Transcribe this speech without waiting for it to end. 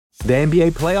The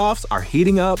NBA playoffs are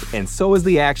heating up, and so is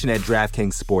the action at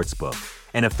DraftKings Sportsbook,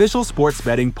 an official sports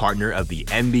betting partner of the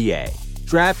NBA.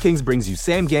 DraftKings brings you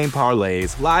same-game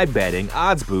parlays, live betting,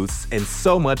 odds boosts, and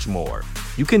so much more.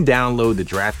 You can download the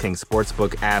DraftKings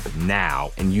Sportsbook app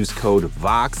now and use code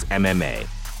VOXMMA.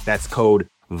 That's code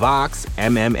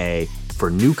VOXMMA for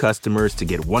new customers to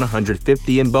get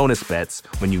 $150 in bonus bets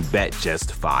when you bet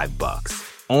just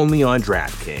 $5. Only on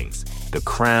DraftKings. The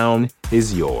crown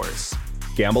is yours.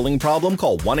 Gambling problem?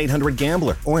 Call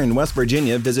 1-800-GAMBLER. Or in West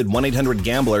Virginia, visit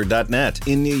 1-800-GAMBLER.net.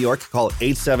 In New York, call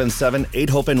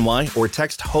 877-8-HOPE-NY or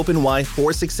text HOPE-NY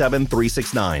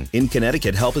 467-369. In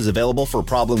Connecticut, help is available for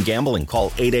problem gambling.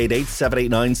 Call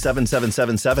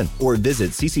 888-789-7777 or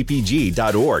visit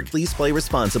ccpg.org. Please play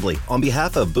responsibly. On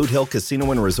behalf of Boot Hill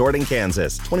Casino and Resort in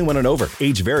Kansas, 21 and over.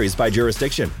 Age varies by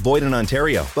jurisdiction. Void in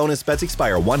Ontario. Bonus bets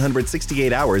expire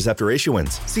 168 hours after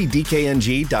issuance. See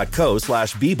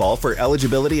dkng.co/bball for eligibility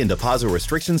and deposit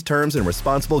restrictions, terms, and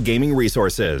responsible gaming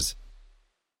resources.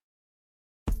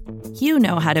 You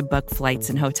know how to book flights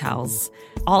and hotels.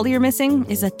 All you're missing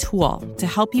is a tool to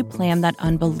help you plan that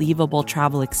unbelievable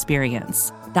travel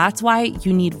experience. That's why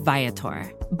you need Viator.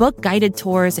 Book guided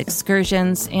tours,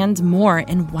 excursions, and more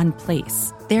in one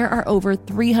place. There are over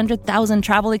 300,000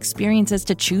 travel experiences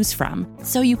to choose from,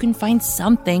 so you can find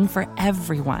something for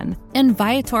everyone. And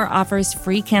Viator offers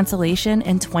free cancellation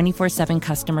and 24/7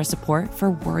 customer support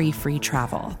for worry-free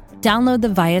travel. Download the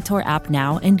Viator app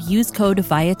now and use code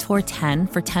Viator10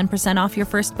 for 10% off your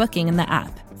first booking in the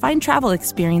app. Find travel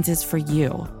experiences for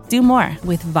you. Do more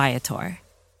with Viator.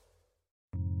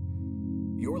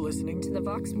 You're listening to the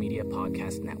Vox Media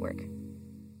Podcast Network.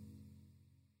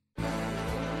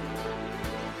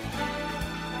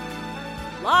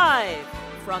 Live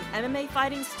from MMA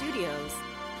Fighting Studios,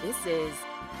 this is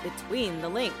Between the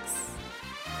Links.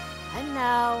 And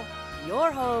now,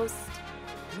 your host,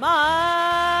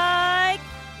 Mike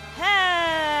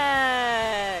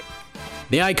Heck.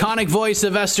 The iconic voice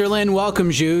of Esther Lynn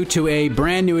welcomes you to a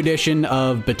brand new edition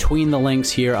of Between the Links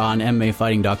here on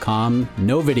MMAfighting.com.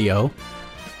 No video.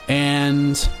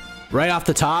 And right off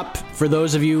the top, for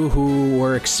those of you who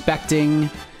were expecting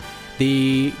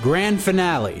the grand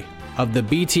finale of the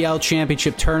BTL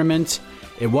Championship Tournament,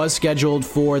 it was scheduled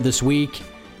for this week,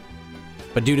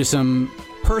 but due to some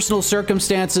personal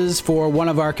circumstances for one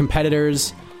of our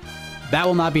competitors, that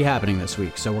will not be happening this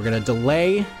week. So we're going to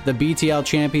delay the BTL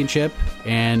Championship,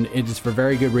 and it is for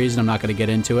very good reason. I'm not going to get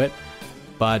into it,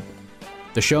 but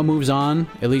the show moves on,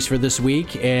 at least for this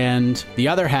week, and the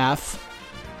other half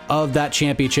of that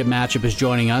championship matchup is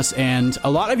joining us, and a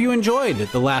lot of you enjoyed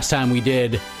the last time we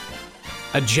did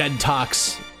a Jed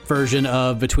Talks version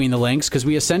of Between the Links, because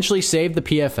we essentially saved the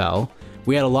PFL.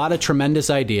 We had a lot of tremendous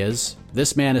ideas,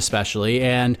 this man especially,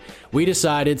 and we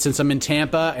decided, since I'm in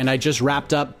Tampa and I just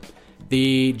wrapped up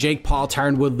the Jake Paul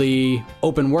Tyron Woodley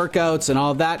open workouts and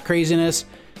all of that craziness,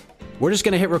 we're just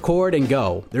going to hit record and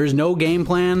go. There's no game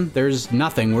plan. There's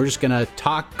nothing. We're just going to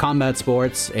talk combat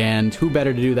sports, and who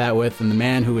better to do that with than the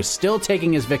man who is still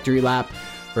taking his victory lap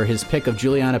for his pick of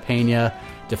Juliana Pena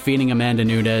defeating Amanda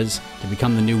Nunes to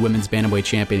become the new women's bantamweight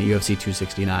champion at UFC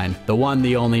 269. The one,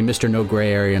 the only, Mr. No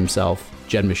Gray Area himself,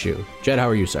 Jed Meshew. Jed, how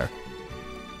are you, sir?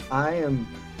 I am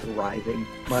thriving.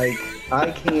 Like,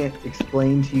 I can't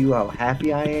explain to you how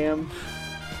happy I am.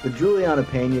 The Juliana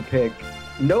Pena pick,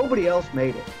 nobody else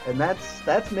made it, and that's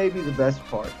maybe the best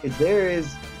part. Is there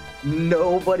is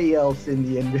nobody else in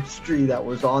the industry that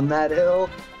was on that hill.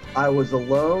 I was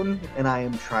alone, and I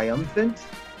am triumphant.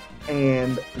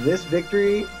 And this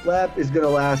victory lap is going to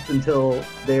last until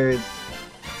there is,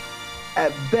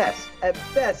 at best,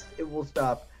 it will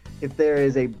stop if there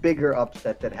is a bigger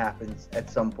upset that happens at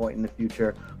some point in the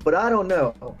future. But I don't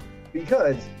know,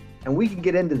 because, and we can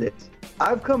get into this,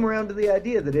 I've come around to the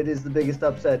idea that it is the biggest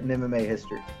upset in MMA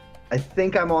history. I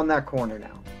think I'm on that corner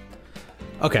now.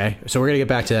 Okay, so we're going to get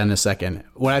back to that in a second.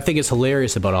 What I think is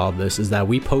hilarious about all of this is that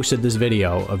we posted this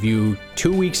video of you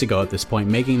 2 weeks ago at this point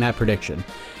making that prediction.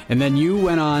 And then you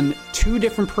went on 2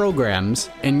 different programs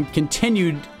and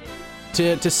continued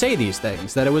to say these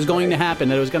things, that it was going to happen,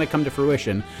 that it was going to come to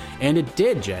fruition. And it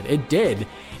did, Jed. It did.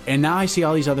 And now I see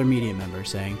all these other media members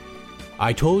saying,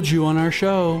 I told you on our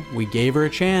show, we gave her a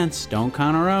chance. Don't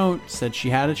count her out. Said she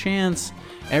had a chance.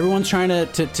 Everyone's trying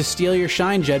to steal your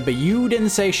shine, Jed, but you didn't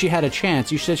say she had a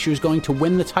chance. You said she was going to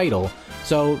win the title.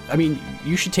 So, I mean,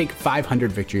 you should take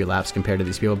 500 victory laps compared to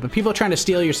these people. But people are trying to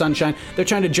steal your sunshine. They're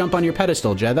trying to jump on your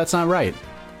pedestal, Jed. That's not right.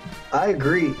 I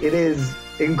agree. It is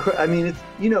I mean, it's,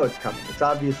 you know, it's coming. It's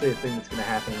obviously a thing that's going to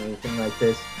happen or anything like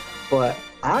this. But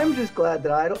I'm just glad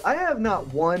that I have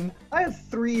not one, I have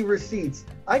 3 receipts.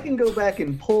 I can go back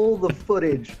and pull the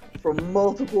footage from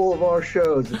multiple of our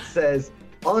shows that says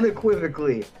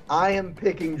unequivocally, I am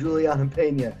picking Juliana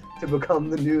Pena to become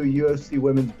the new UFC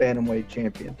Women's Bantamweight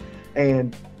Champion.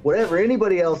 And whatever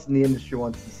anybody else in the industry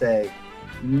wants to say,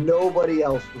 nobody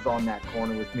else was on that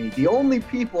corner with me. The only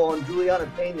people on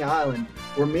Juliana Pena Island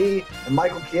were me and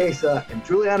Michael Chiesa and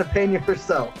Juliana Pena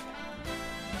herself.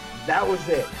 That was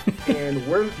it. And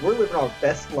we're living our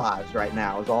best lives right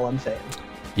now is all I'm saying.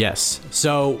 Yes.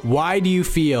 So why do you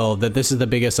feel that this is the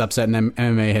biggest upset in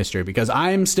MMA history? Because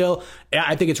I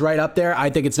think it's right up there.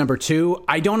 I think it's number 2.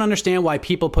 I don't understand why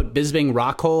people put Bisping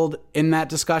Rockhold in that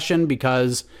discussion,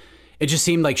 because it just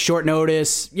seemed like short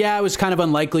notice. Yeah, it was kind of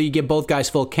unlikely. You give both guys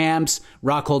full camps.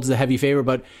 Rockhold's the heavy favorite,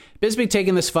 but Bisping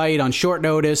taking this fight on short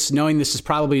notice, knowing this is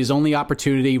probably his only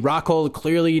opportunity. Rockhold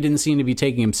clearly didn't seem to be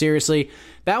taking him seriously.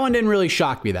 That one didn't really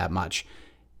shock me that much.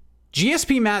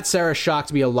 GSP Matt Serra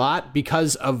shocked me a lot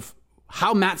because of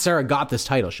how Matt Serra got this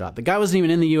title shot. The guy wasn't even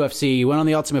in the UFC. He went on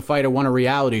The Ultimate Fighter, won a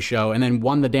reality show, and then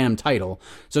won the damn title.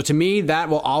 So to me, that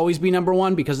will always be number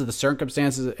 1 because of the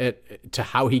circumstances to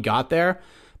how he got there.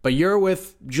 But you're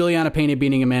with Juliana Pena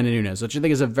beating Amanda Nunes, which I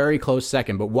think is a very close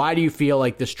second. But why do you feel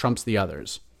like this trumps the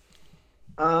others?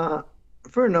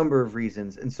 For a number of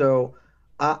reasons. And so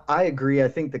I agree. I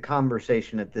think the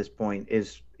conversation at this point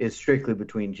is strictly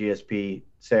between GSP,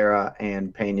 Serra,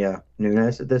 and Pena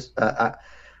Nunes at this.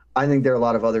 I think there are a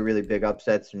lot of other really big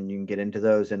upsets, and you can get into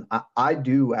those. And I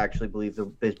do actually believe the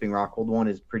Bisping Rockhold one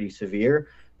is pretty severe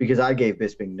because I gave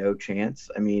Bisping no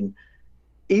chance. I mean,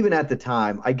 even at the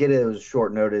time, I get it was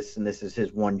short notice and this is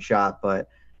his one shot, but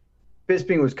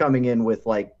Bisping was coming in with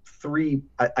like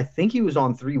I think he was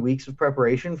on 3 weeks of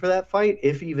preparation for that fight,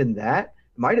 if even that.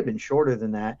 It might have been shorter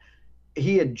than that.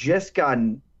 He had just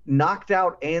gotten knocked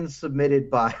out and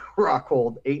submitted by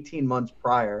Rockhold 18 months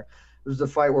prior. It was a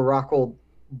fight where Rockhold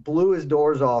blew his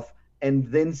doors off and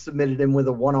then submitted him with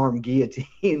a one-arm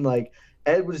guillotine. Like,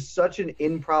 it was such an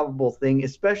improbable thing,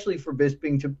 especially for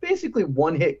Bisping to basically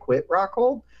one-hit quit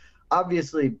Rockhold.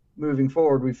 Obviously, moving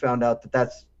forward, we found out that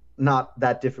that's not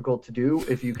that difficult to do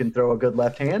if you can throw a good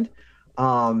left hand.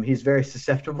 He's very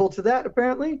susceptible to that,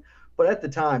 apparently. But at the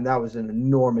time, that was an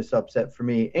enormous upset for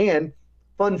me. And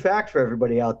fun fact for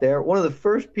everybody out there, one of the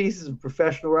first pieces of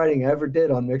professional writing I ever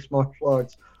did on mixed martial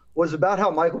arts was about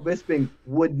how Michael Bisping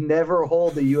would never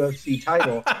hold the UFC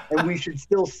title, and we should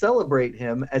still celebrate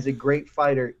him as a great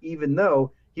fighter, even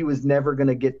though he was never going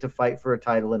to get to fight for a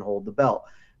title and hold the belt.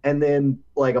 And then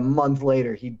like a month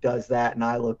later, he does that, and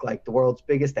I look like the world's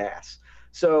biggest ass.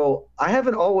 So I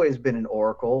haven't always been an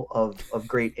oracle of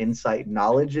great insight and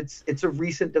knowledge. It's a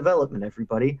recent development,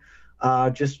 everybody.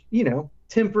 Just,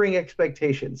 tempering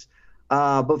expectations.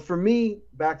 But for me,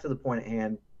 back to the point at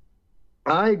hand,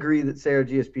 I agree that Serra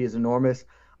GSP is enormous.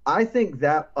 I think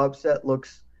that upset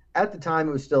looks, at the time,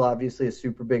 it was still obviously a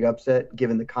super big upset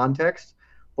given the context.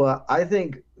 But I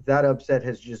think that upset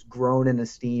has just grown in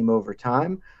esteem over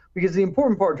time, because the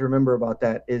important part to remember about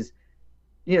that is,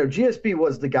 GSP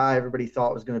was the guy everybody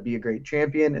thought was going to be a great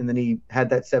champion, and then he had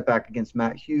that setback against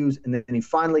Matt Hughes, and then he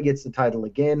finally gets the title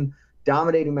again,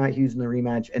 dominating Matt Hughes in the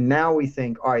rematch, and now we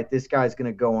think, all right, this guy's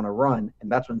going to go on a run,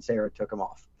 and that's when Serra took him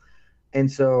off. And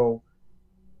so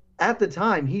at the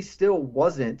time, he still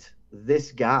wasn't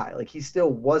this guy. Like, he still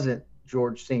wasn't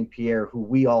George St. Pierre, who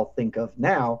we all think of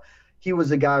now. He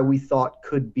was a guy we thought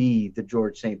could be the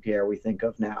George St. Pierre we think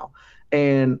of now.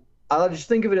 And I'll just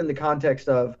think of it in the context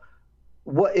of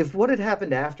what had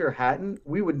happened after Hatton,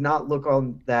 we would not look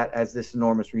on that as this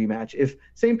enormous rematch. If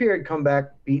St. Pierre had come back,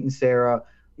 beaten Serra,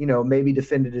 maybe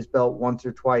defended his belt once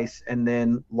or twice and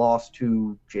then lost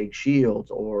to Jake Shields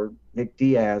or Nick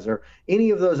Diaz or any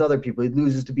of those other people, he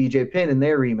loses to BJ Penn in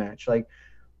their rematch. Like,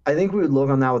 I think we would look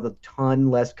on that with a ton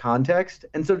less context.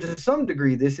 And so to some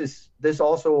degree, this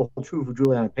also holds true for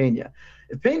Juliana Pena.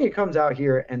 If Pena comes out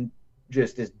here and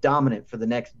just is dominant for the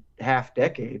next half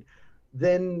decade,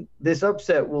 then this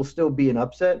upset will still be an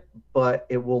upset, but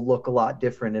it will look a lot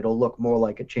different. It'll look more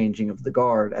like a changing of the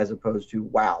guard as opposed to,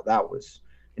 wow, that was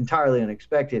entirely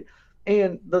unexpected.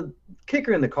 And the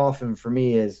kicker in the coffin for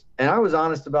me is, and I was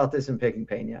honest about this in picking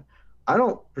Pena, I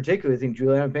don't particularly think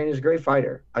Juliana Pena is a great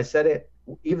fighter. I said it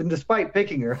even despite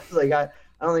picking her. Like, I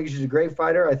don't think she's a great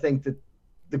fighter. I think that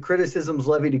the criticisms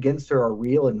levied against her are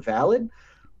real and valid,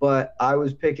 but I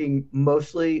was picking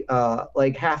mostly,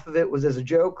 like half of it was as a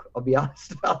joke, I'll be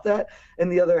honest about that,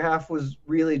 and the other half was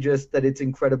really just that it's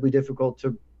incredibly difficult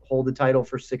to hold the title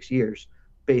for 6 years.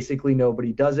 Basically,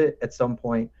 nobody does it. At some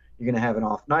point, you're going to have an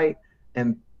off night,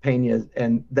 and Pena,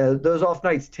 and those off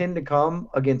nights tend to come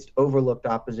against overlooked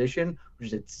opposition which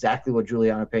is exactly what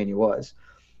Juliana Pena was.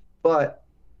 But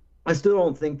I still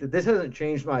don't think that this hasn't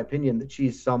changed my opinion that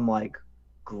she's some like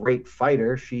great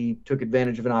fighter. She took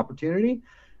advantage of an opportunity.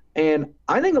 And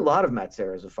I think a lot of Matt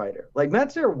Serra is a fighter. Like,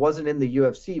 Matt Serra wasn't in the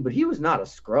UFC, but he was not a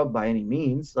scrub by any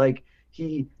means. Like,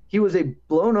 he was a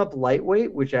blown-up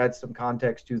lightweight, which adds some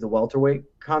context to the welterweight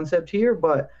concept here.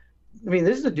 But, I mean,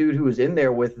 this is a dude who was in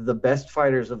there with the best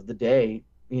fighters of the day,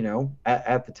 you know,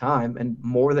 at the time, and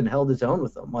more than held his own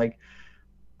with them. Like,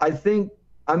 I think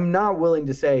I'm not willing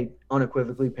to say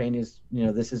unequivocally Pena's, you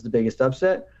know, this is the biggest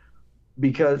upset,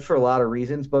 because for a lot of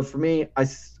reasons. But for me,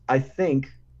 I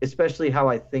think, especially how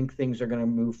I think things are going to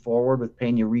move forward with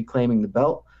Pena reclaiming the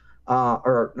belt, not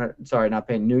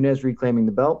Pena, Nunes reclaiming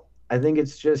the belt. I think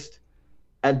it's just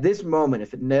at this moment,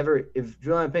 if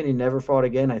Juliana Pena never fought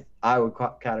again, I would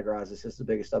categorize this as the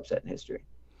biggest upset in history.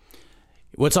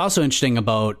 What's also interesting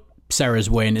about Serra's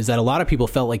win is that a lot of people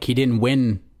felt like he didn't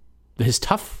win his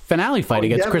tough finale fight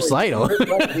against Chris Lytle.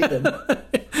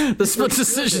 The split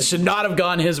decision should not have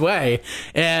gone his way.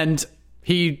 And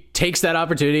he takes that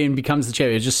opportunity and becomes the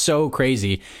champion. It's just so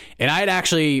crazy. And I had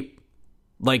actually,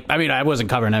 I wasn't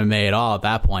covering MMA at all at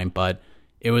that point, but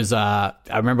it was, I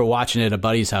remember watching it at a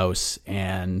buddy's house,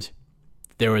 and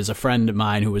there was a friend of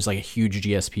mine who was like a huge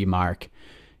GSP mark.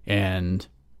 And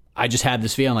I just had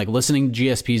this feeling, like, listening to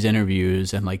GSP's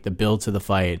interviews and like the build to the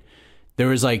fight, there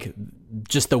was like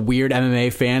just the weird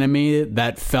MMA fan in me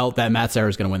that felt that Matt Serra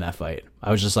was going to win that fight.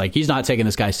 I was just like, he's not taking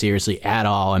this guy seriously at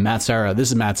all. And this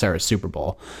is Matt Serra's Super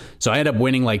Bowl. So I ended up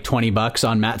winning like $20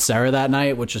 on Matt Serra that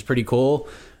night, which is pretty cool.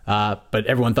 But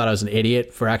everyone thought I was an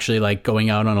idiot for actually like going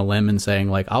out on a limb and saying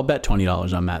like, I'll bet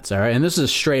 $20 on Matt Serra. And this is a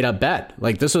straight up bet.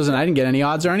 Like, I didn't get any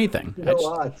odds or anything. No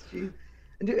odds.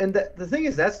 And the thing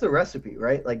is, that's the recipe,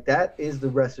 right? Like, that is the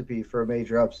recipe for a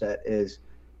major upset is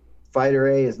Fighter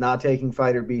A is not taking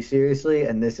Fighter B seriously,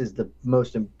 and this is the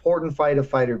most important fight of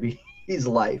Fighter B's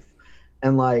life.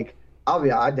 And, like,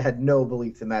 I had no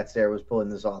belief that Matt Serra was pulling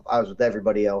this off. I was with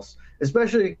everybody else,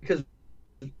 especially because,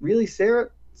 really,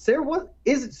 Serra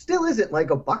still isn't like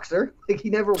a boxer. Like, he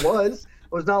never was.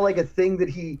 It was not like a thing that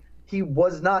he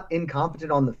was not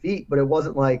incompetent on the feet, but it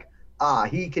wasn't like,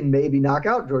 he can maybe knock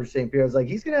out George St. Pierre. I was like,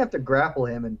 he's going to have to grapple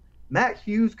him, and Matt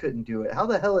Hughes couldn't do it. How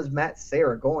the hell is Matt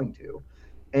Serra going to?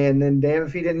 And then damn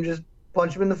if he didn't just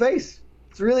punch him in the face.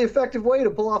 It's a really effective way to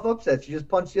pull off upsets. You just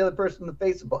punch the other person in the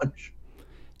face a bunch.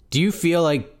 Do you feel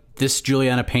like this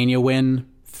Juliana Pena win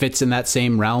fits in that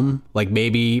same realm? Like,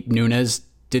 maybe Nunes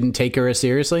didn't take her as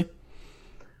seriously?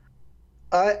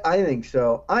 I think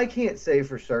so. I can't say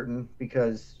for certain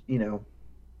because, you know,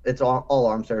 it's all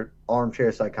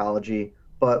armchair psychology.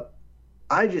 But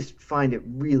I just find it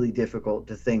really difficult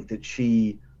to think that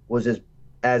she was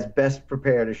as best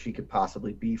prepared as she could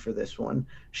possibly be for this one.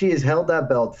 She has held that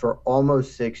belt for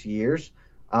almost 6 years.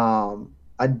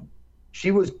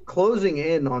 She was closing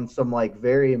in on some like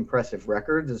very impressive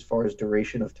records as far as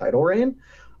duration of title reign.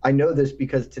 I know this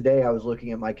because today I was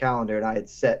looking at my calendar and I had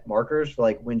set markers for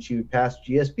like when she would pass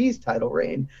GSP's title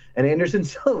reign and Anderson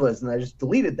Silva's, and I just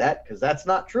deleted that because that's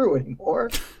not true anymore.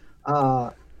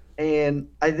 And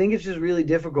I think it's just really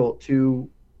difficult to,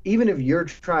 even if you're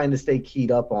trying to stay keyed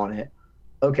up on it,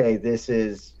 okay,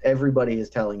 everybody is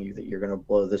telling you that you're going to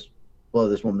blow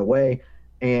this woman away,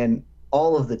 and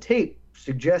all of the tape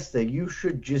suggests that you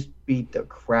should just beat the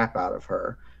crap out of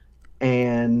her.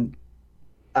 And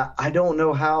I don't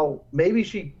know how. Maybe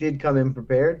she did come in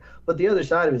prepared, but the other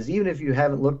side of it is, even if you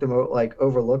haven't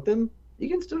overlooked them, you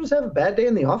can still just have a bad day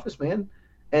in the office, man.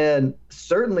 And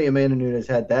certainly Amanda Nunes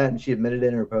had that, and she admitted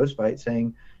in her post fight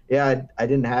saying, "Yeah, I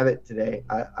didn't have it today.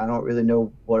 I don't really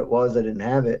know what it was. I didn't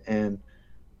have it." And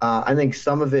I think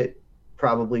some of it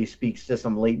probably speaks to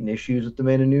some latent issues with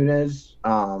Amanda Nunes,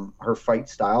 her fight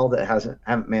style that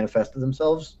haven't manifested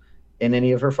themselves in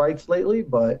any of her fights lately.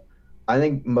 But I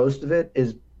think most of it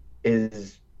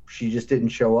is she just didn't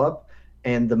show up.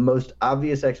 And the most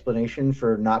obvious explanation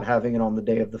for not having it on the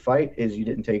day of the fight is you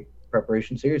didn't take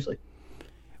preparation seriously.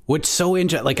 What's so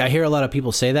interesting, like, I hear a lot of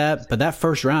people say that, but that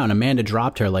first round, Amanda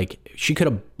dropped her. Like, she could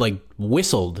have, like,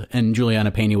 whistled and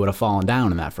Juliana Pena would have fallen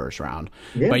down in that first round.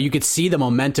 Yeah. But you could see the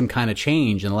momentum kind of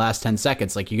change in the last 10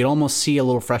 seconds. Like, you could almost see a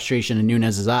little frustration in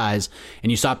Nunes' eyes,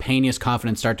 and you saw Pena's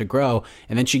confidence start to grow.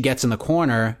 And then she gets in the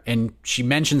corner, and she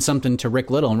mentioned something to Rick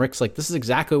Little, and Rick's like, this is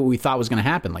exactly what we thought was going to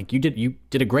happen. Like, you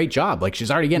did a great job. Like,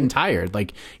 she's already getting tired.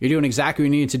 Like, you're doing exactly what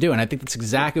you needed to do. And I think that's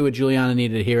exactly what Juliana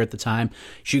needed to hear at the time.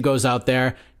 She goes out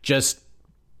there, just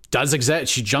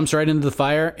she jumps right into the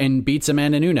fire and beats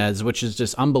Amanda Nunes, which is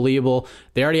just unbelievable.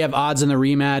 They already have odds in the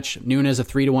rematch. Nunes a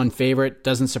 3-1 favorite.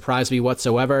 Doesn't surprise me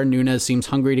whatsoever. Nunes seems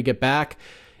hungry to get back,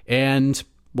 and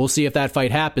we'll see if that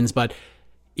fight happens. But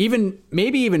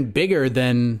maybe even bigger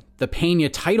than the Pena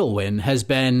title win has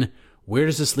been, where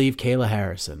does this leave Kayla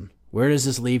Harrison? Where does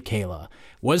this leave Kayla?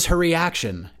 Was her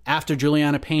reaction after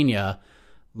Juliana Pena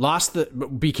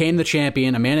became the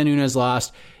champion, Amanda Nunes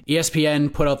lost,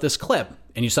 ESPN put out this clip,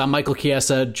 and you saw Michael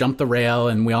Chiesa jump the rail,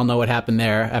 and we all know what happened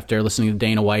there after listening to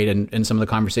Dana White and some of the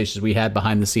conversations we had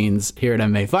behind the scenes here at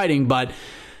MMA Fighting. But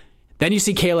then you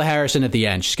see Kayla Harrison at the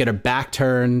end. She's got her back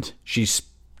turned. She's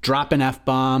dropping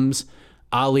F-bombs.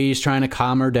 Ali's trying to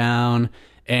calm her down.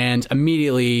 And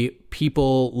immediately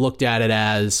people looked at it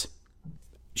as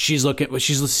she's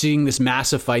seeing this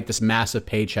massive fight, this massive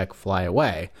paycheck fly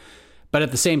away. But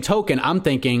at the same token, I'm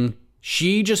thinking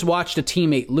she just watched a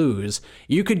teammate lose.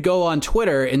 You could go on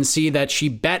Twitter and see that she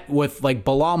bet with like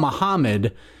Bilal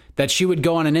Muhammad that she would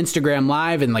go on an Instagram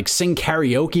live and like sing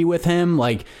karaoke with him.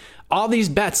 Like all these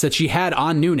bets that she had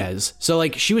on Nunes. So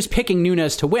like she was picking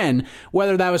Nunes to win,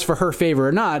 whether that was for her favor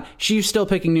or not. She's still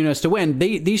picking Nunes to win.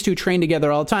 These two train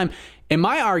together all the time. And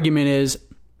my argument is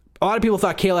a lot of people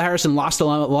thought Kayla Harrison lost a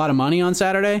lot of money on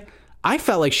Saturday. I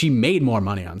felt like she made more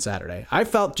money on Saturday. I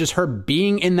felt just her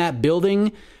being in that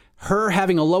building, her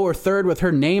having a lower third with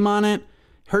her name on it,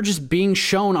 her just being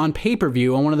shown on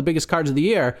pay-per-view on one of the biggest cards of the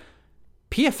year.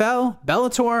 PFL,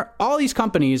 Bellator, all these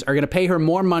companies are going to pay her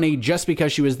more money just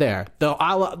because she was there. The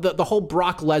whole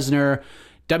Brock Lesnar,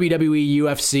 WWE,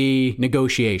 UFC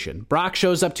negotiation. Brock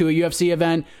shows up to a UFC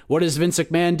event. What does Vince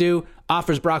McMahon do?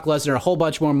 Offers Brock Lesnar a whole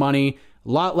bunch more money, a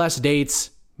lot less dates,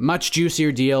 much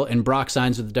juicier deal, and Brock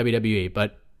signs with the WWE.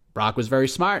 But Brock was very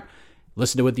smart.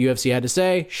 Listened to what the UFC had to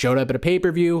say, showed up at a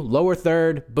pay-per-view, lower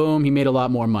third, boom, he made a lot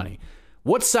more money.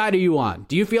 What side are you on?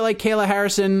 Do you feel like Kayla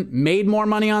Harrison made more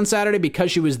money on Saturday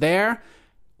because she was there?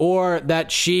 Or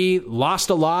that she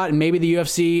lost a lot and maybe the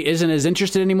UFC isn't as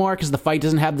interested anymore because the fight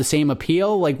doesn't have the same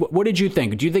appeal? Like, what did you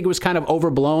think? Do you think it was kind of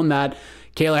overblown that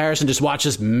Kayla Harrison just watched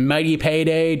this mighty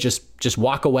payday just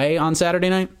walk away on Saturday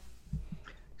night?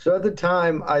 So at the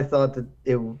time, I thought that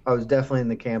I was definitely in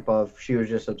the camp of she was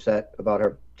just upset about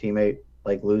her teammate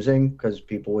like losing, because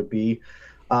people would be.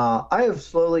 I have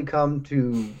slowly come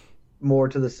to more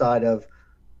to the side of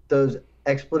those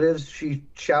expletives she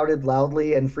shouted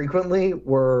loudly and frequently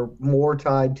were more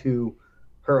tied to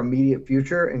her immediate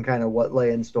future and kind of what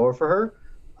lay in store for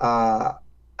her.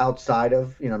 Outside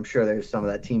of, I'm sure there's some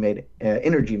of that teammate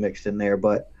energy mixed in there,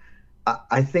 but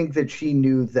I think that she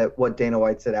knew that what Dana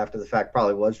White said after the fact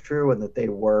probably was true and that they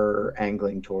were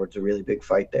angling towards a really big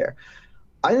fight there.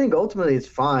 I think ultimately it's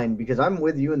fine, because I'm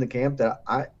with you in the camp that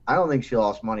I don't think she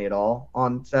lost money at all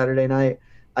on Saturday night.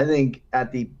 I think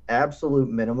at the absolute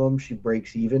minimum, she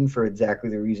breaks even for exactly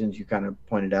the reasons you kind of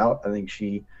pointed out. I think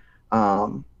she, being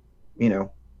on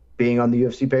the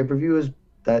UFC pay-per-view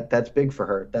that's big for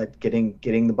her. That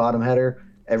getting the bottom header,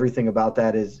 everything about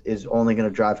that is only going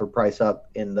to drive her price up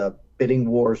in the bidding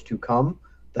wars to come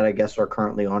that I guess are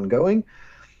currently ongoing.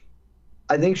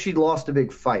 I think she lost a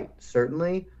big fight,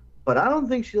 certainly, but I don't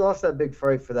think she lost that big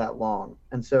fight for that long.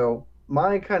 And so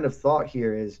my kind of thought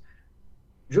here is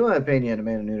Juliana Pena and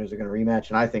Amanda Nunes are going to rematch,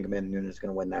 and I think Amanda Nunes is going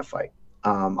to win that fight.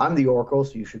 I'm the Oracle,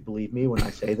 so you should believe me when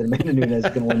I say that Amanda Nunes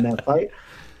is going to win that fight.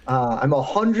 I'm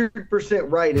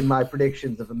 100% right in my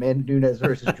predictions of Amanda Nunes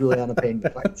versus Juliana Pena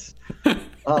fights.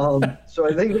 So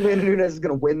I think Amanda Nunes is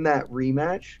going to win that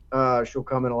rematch. She'll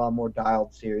come in a lot more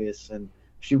dialed, serious, and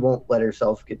she won't let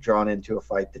herself get drawn into a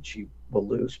fight that she will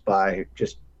lose by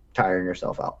just tiring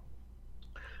herself out.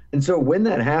 And so when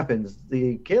that happens,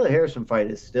 the Kayla Harrison fight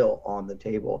is still on the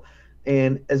table.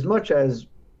 And as much as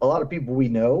a lot of people we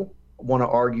know want to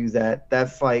argue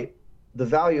that fight, the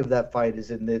value of that fight is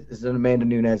in Amanda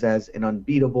Nunes as an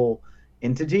unbeatable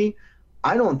entity,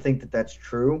 I don't think that that's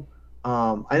true.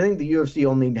 I think the UFC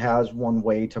only has one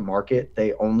way to market.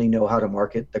 They only know how to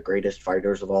market the greatest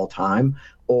fighters of all time,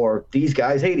 or these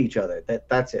guys hate each other.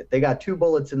 That's it. They got 2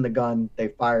 bullets in the gun. They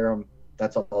fire them.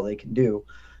 That's all they can do.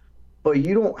 But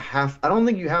I don't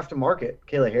think you have to market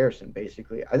Kayla Harrison,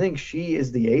 basically. I think she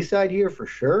is the A side here for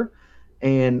sure.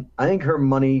 And I think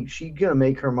she's going to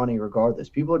make her money regardless.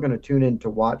 People are going to tune in to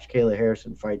watch Kayla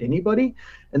Harrison fight anybody,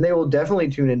 and they will definitely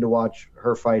tune in to watch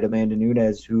her fight Amanda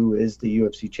Nunes, who is the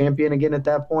UFC champion again at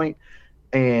that point.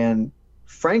 And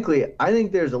frankly, I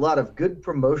think there's a lot of good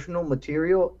promotional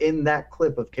material in that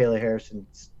clip of Kayla Harrison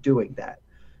doing that.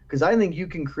 Because I think you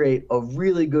can create a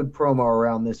really good promo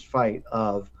around this fight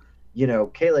of,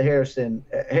 Kayla Harrison,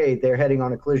 hey, they're heading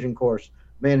on a collision course.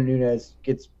 Amanda Nunes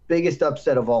gets biggest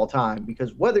upset of all time,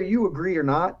 because whether you agree or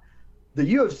not, the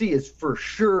UFC is for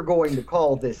sure going to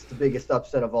call this the biggest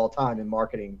upset of all time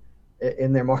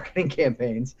in their marketing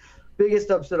campaigns. Biggest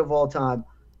upset of all time.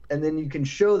 And then you can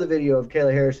show the video of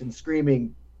Kayla Harrison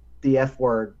screaming the F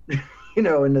word,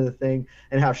 into the thing,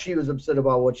 and how she was upset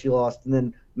about what she lost. And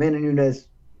then Amanda Nunes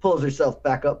pulls herself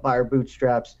back up by her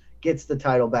bootstraps, gets the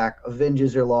title back,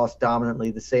 avenges her loss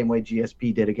dominantly the same way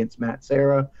GSP did against Matt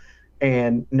Serra.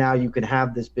 And now you can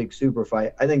have this big super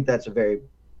fight. I think that's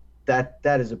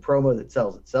that is a promo that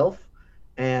sells itself.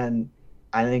 And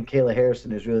I think Kayla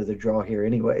Harrison is really the draw here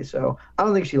anyway. So I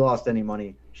don't think she lost any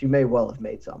money. She may well have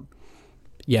made some.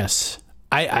 Yes.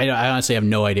 I honestly have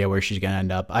no idea where she's going to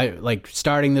end up.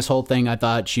 Starting this whole thing, I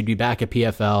thought she'd be back at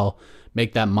PFL,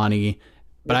 make that money.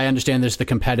 But I understand there's the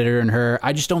competitor in her.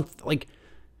 I just don't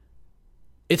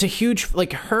it's a huge,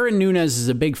 her and Nunes is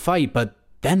a big fight, but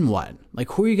then what?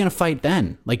 Who are you going to fight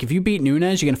then? If you beat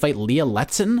Nunes, you're going to fight Leah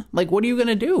Letson? What are you going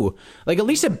to do? At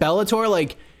least at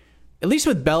Bellator, at least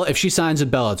with if she signs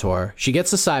with Bellator, she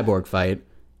gets the Cyborg fight.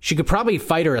 She could probably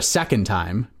fight her a second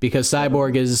time because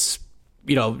Cyborg is,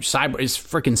 Cyborg is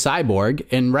freaking Cyborg.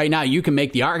 And right now you can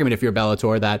make the argument if you're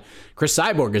Bellator that Chris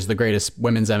Cyborg is the greatest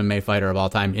women's MMA fighter of all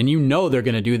time. And they're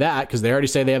going to do that because they already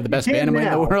say they have the best bantamweight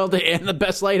in the world and the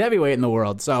best light heavyweight in the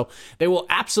world. So they will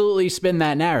absolutely spin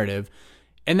that narrative.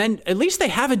 And then at least they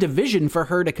have a division for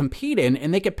her to compete in,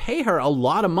 and they could pay her a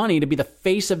lot of money to be the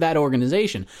face of that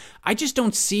organization. I just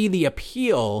don't see the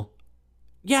appeal.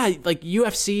 Yeah,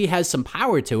 UFC has some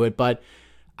power to it, but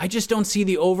I just don't see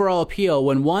the overall appeal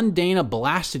when Dana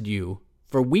blasted you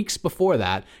for weeks before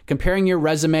that, comparing your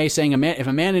resume, saying if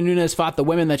Amanda Nunes fought the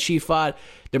women that she fought,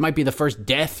 there might be the first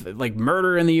death,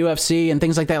 murder in the UFC and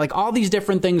things like that. All these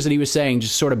different things that he was saying,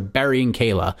 just sort of burying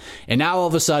Kayla. And now all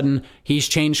of a sudden he's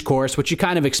changed course, which you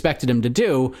kind of expected him to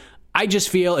do. I just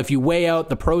feel if you weigh out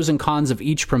the pros and cons of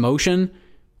each promotion,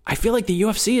 I feel like the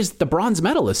UFC is the bronze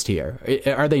medalist here.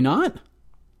 Are they not?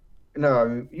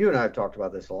 No, you and I have talked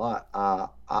about this a lot.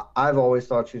 I've always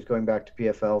thought she was going back to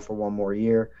PFL for one more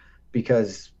year,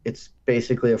 because it's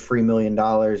basically a free $1 million,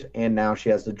 and now she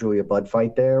has the Julia Budd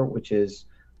fight there,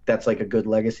 that's a good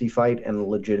legacy fight and a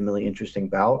legitimately interesting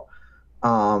bout.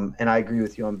 And I agree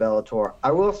with you on Bellator.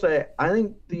 I will say, I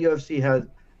think the UFC has,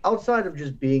 outside of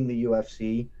just being the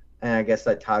UFC, and I guess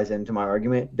that ties into my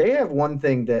argument, they have one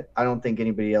thing that I don't think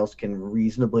anybody else can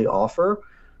reasonably offer,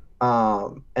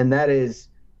 and that is,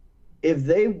 if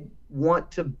they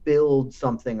want to build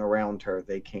something around her,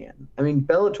 they can. I mean,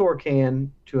 Bellator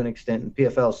can to an extent, and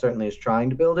PFL certainly is trying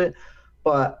to build it,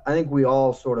 but I think we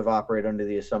all sort of operate under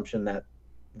the assumption that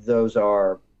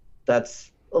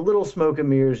that's a little smoke and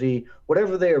mirrorsy.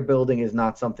 Whatever they are building is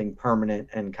not something permanent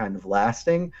and kind of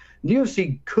lasting. The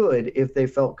UFC could, if they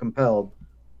felt compelled,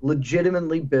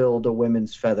 legitimately build a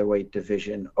women's featherweight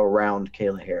division around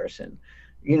Kayla Harrison.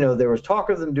 There was talk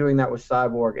of them doing that with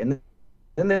Cyborg, and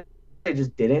then they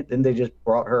just didn't. Then they just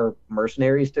brought her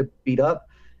mercenaries to beat up,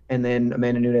 and then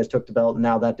Amanda Nunes took the belt, and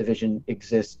now that division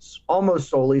exists almost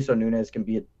solely so Nunes can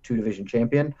be a 2-division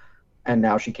champion, and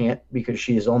now she can't because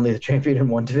she is only the champion in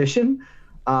one division.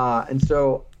 And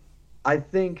so I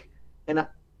think, and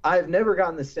I've never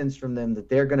gotten the sense from them that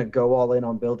they're going to go all in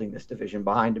on building this division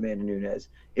behind Amanda Nunes.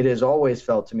 It has always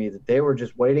felt to me that they were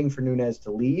just waiting for Nunes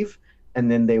to leave, and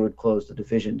then they would close the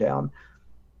division down.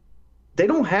 They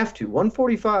don't have to.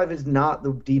 145 is not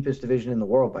the deepest division in the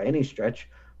world by any stretch,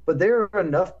 but there are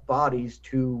enough bodies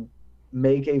to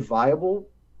make a viable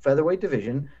featherweight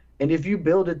division, and if you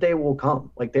build it, they will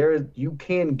come. You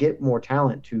can get more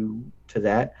talent to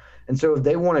that. And so if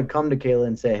they want to come to Kayla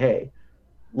and say, hey,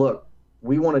 look,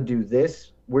 we want to do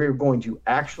this, we're going to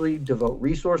actually devote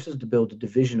resources to build a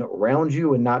division around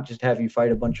you and not just have you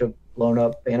fight a bunch of blown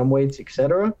up bantamweights,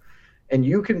 etc. And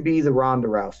you can be the Ronda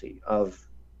Rousey of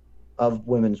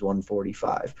women's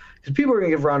 145, because people are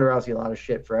going to give Ronda Rousey a lot of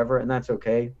shit forever, and that's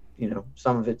okay.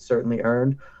 Some of it's certainly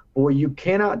earned, but what you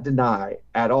cannot deny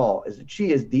at all is that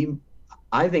she is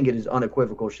I think it is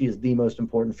unequivocal, she is the most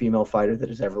important female fighter that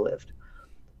has ever lived.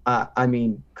 I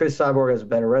mean, Chris Cyborg has a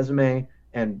better resume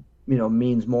and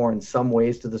means more in some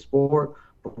ways to the sport,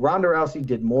 but Ronda Rousey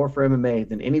did more for MMA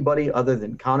than anybody other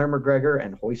than Conor McGregor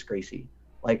and Royce Gracie.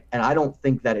 And I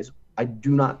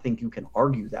do not think you can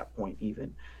argue that point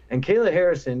even. And Kayla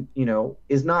Harrison,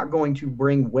 is not going to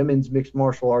bring women's mixed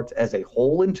martial arts as a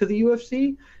whole into the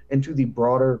UFC and to the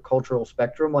broader cultural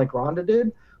spectrum like Ronda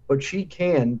did, but she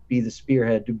can be the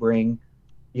spearhead to bring,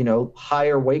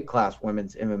 higher weight class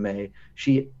women's MMA.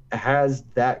 She has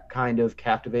that kind of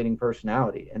captivating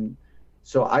personality. And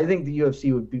so I think the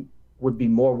UFC would be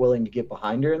more willing to get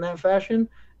behind her in that fashion.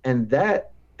 And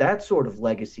that sort of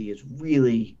legacy is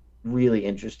really, really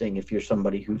interesting if you're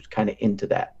somebody who's kind of into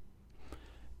that.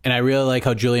 And I really like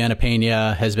how Juliana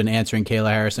Pena has been answering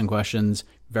Kayla Harrison questions.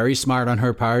 Very smart on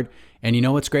her part. And you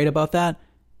know what's great about that?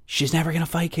 She's never going to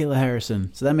fight Kayla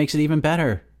Harrison. So that makes it even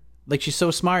better. Like, she's so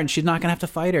smart, and she's not going to have to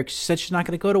fight her. She said she's not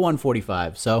going to go to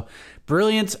 145. So,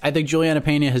 brilliant. I think Juliana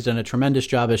Pena has done a tremendous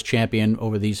job as champion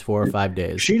over these 4 or 5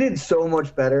 days. She did so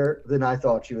much better than I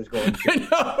thought she was going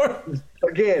to.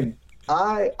 Again,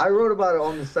 I wrote about it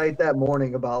on the site that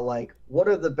morning about, like, what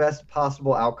are the best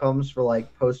possible outcomes for,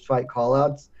 like, post-fight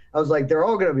call-outs. I was like, they're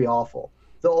all going to be awful.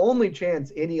 The only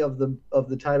chance any of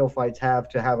the title fights have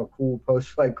to have a cool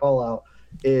post-fight call-out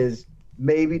is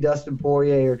maybe Dustin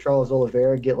Poirier or Charles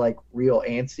Oliveira get like real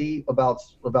antsy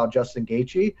about Justin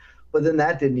Gaethje, but then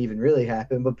that didn't even really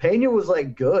happen. But Pena was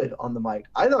like good on the mic.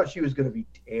 I thought she was going to be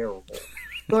terrible. I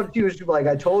thought she was like,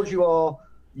 I told you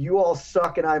all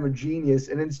suck and I'm a genius.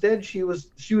 And instead she was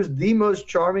the most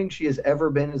charming she has ever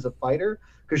been as a fighter,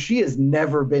 because she has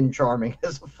never been charming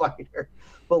as a fighter.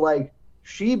 But like,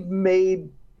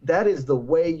 that is the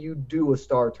way you do a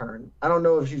star turn. I don't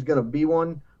know if she's going to be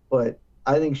one, but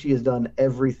I think she has done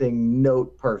everything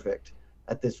note perfect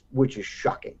at this, which is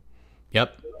shocking.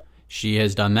 Yep. She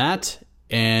has done that.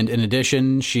 And in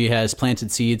addition, she has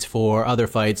planted seeds for other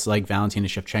fights like Valentina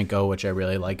Shevchenko, which I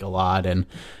really like a lot. And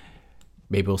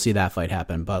maybe we'll see that fight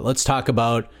happen. But let's talk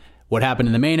about what happened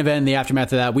in the main event and the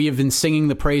aftermath of that. We have been singing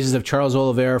the praises of Charles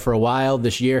Oliveira for a while.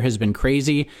 This year has been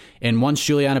crazy. And once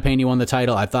Juliana Pena won the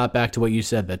title, I thought back to what you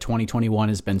said, that 2021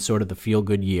 has been sort of the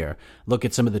feel-good year. Look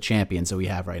at some of the champions that we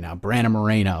have right now. Brandon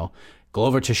Moreno,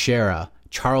 Glover Teixeira,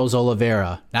 Charles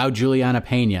Oliveira, now Juliana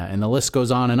Pena, and the list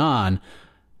goes on and on.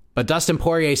 But Dustin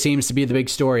Poirier seems to be the big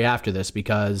story after this,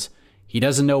 because he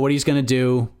doesn't know what he's going to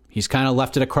do. He's kind of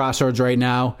left at a crossroads right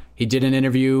now. He did an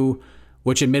interview,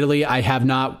 which admittedly I have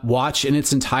not watched in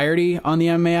its entirety on the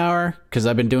MMA Hour because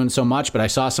I've been doing so much, but I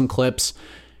saw some clips,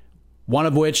 one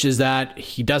of which is that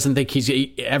he doesn't think he's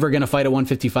ever going to fight at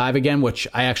 155 again, which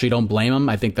I actually don't blame him.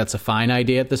 I think that's a fine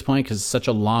idea at this point because it's such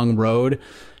a long road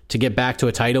to get back to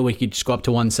a title. We could just go up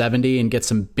to 170 and get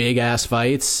some big-ass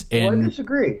fights. And I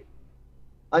disagree.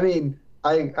 I mean,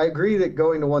 I agree that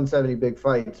going to 170 big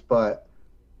fights, but,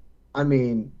 I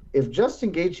mean, if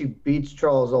Justin Gaethje beats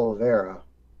Charles Oliveira,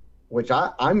 which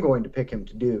I'm going to pick him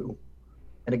to do,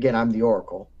 and again, I'm the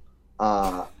Oracle.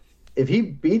 If he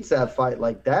beats that fight,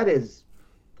 like,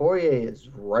 Poirier is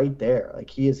right there. Like,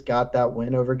 he has got that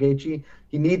win over Gaethje.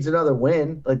 He needs another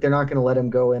win. Like, they're not going to let him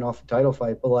go in off a title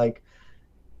fight. But, like,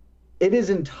 it is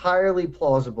entirely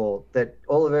plausible that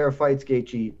Oliveira fights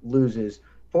Gaethje, loses.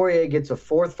 Poirier gets a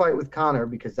fourth fight with Conor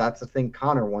because that's the thing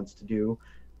Conor wants to do.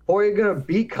 Poirier going to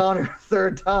beat Conor a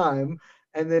third time,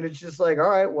 and then it's just like, all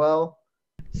right, well,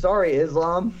 sorry,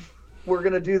 Islam, we're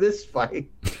going to do this fight.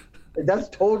 That's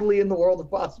totally in the world of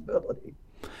possibility.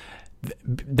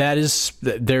 There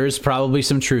is probably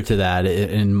some truth to that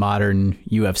in modern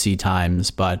UFC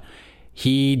times, but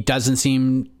he doesn't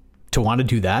seem to want to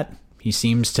do that. He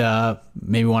seems to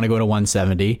maybe want to go to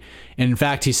 170. And in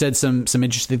fact, he said some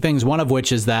interesting things, one of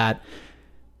which is that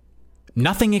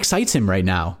nothing excites him right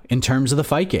now in terms of the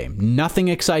fight game. Nothing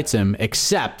excites him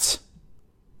except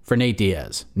for Nate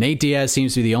Diaz. Nate Diaz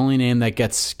seems to be the only name that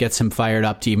gets him fired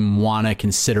up to even want to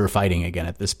consider fighting again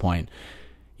at this point.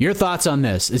 Your thoughts on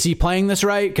this? Is he playing this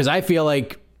right? Because I feel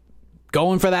like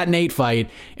going for that Nate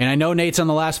fight, and I know Nate's on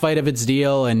the last fight of its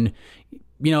deal, and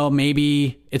you know,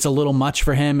 maybe it's a little much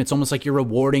for him. It's almost like you're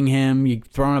rewarding him. You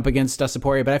throw him up against Dustin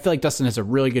Poirier, but I feel like Dustin has a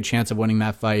really good chance of winning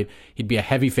that fight. He'd be a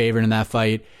heavy favorite in that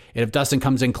fight. And if Dustin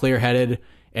comes in clear-headed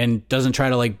and doesn't try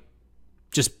to like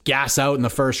just gas out in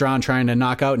the first round trying to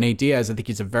knock out Nate Diaz, I think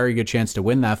he's a very good chance to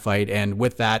win that fight. And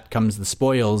with that comes the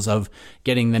spoils of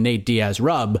getting the Nate Diaz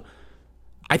rub.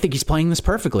 I think he's playing this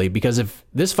perfectly, because if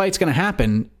this fight's going to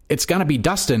happen, it's going to be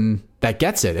Dustin that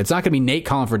gets it. It's not going to be Nate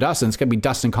calling for Dustin. It's going to be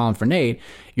Dustin calling for Nate.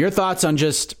 Your thoughts on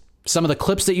just some of the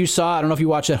clips that you saw? I don't know if you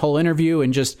watched that whole interview,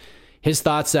 and just his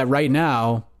thoughts that right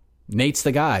now, Nate's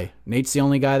the guy. Nate's the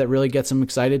only guy that really gets him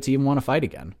excited to even want to fight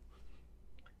again.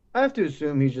 I have to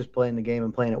assume he's just playing the game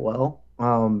and playing it well,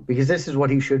 because this is what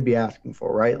he should be asking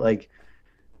for, right? Like,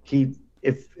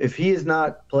 if he is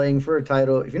not playing for a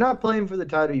title, if you're not playing for the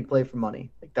title, you play for money.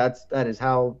 Like, that is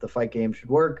how the fight game should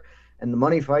work. And the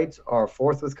money fights are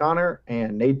fourth with Conor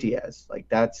and Nate Diaz.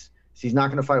 Like, he's not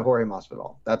going to fight Jorge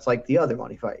Masvidal. That's like the other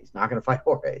money fight. He's not going to fight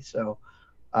Jorge. So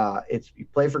it's you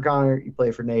play for Conor, you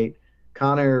play for Nate.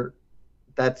 Conor,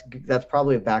 that's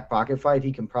probably a back pocket fight.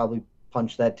 He can probably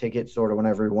punch that ticket sort of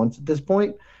whenever he wants at this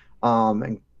point.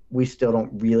 And we still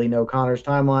don't really know Conor's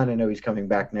timeline. I know he's coming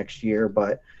back next year,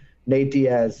 but Nate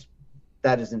Diaz,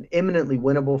 that is an imminently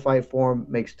winnable fight for him.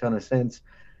 Makes a ton of sense.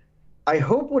 I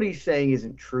hope what he's saying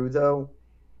isn't true, though,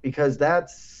 because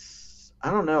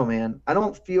I don't know, man. I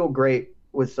don't feel great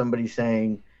with somebody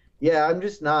saying, yeah, I'm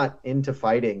just not into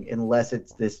fighting unless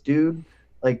it's this dude.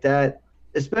 Like, that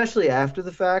especially after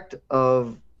the fact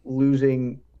of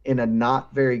losing in a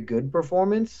not very good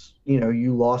performance.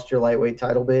 You lost your lightweight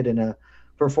title bid in a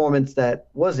performance that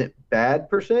wasn't bad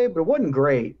per se, but it wasn't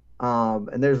great.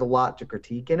 And there's a lot to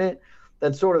critique in it.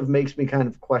 That sort of makes me kind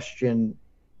of question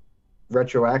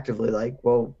retroactively, like,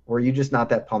 well, were you just not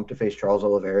that pumped to face Charles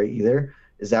Oliveira either?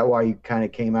 Is that why you kind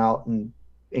of came out and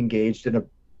engaged in a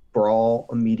brawl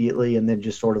immediately and then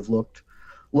just sort of looked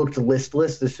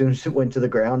listless as soon as it went to the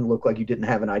ground and looked like you didn't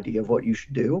have an idea of what you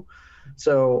should do?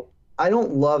 So I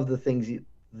don't love the things,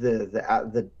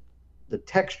 the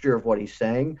texture of what he's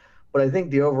saying, but I think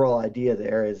the overall idea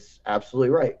there is absolutely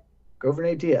right. Go for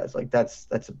Nate Diaz. Like that's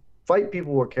a fight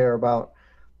people will care about.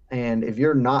 And if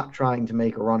you're not trying to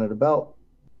make a run at a belt,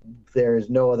 there is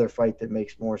no other fight that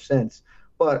makes more sense.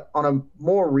 But on a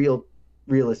more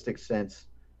realistic sense,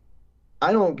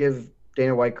 I don't give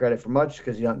Dana White credit for much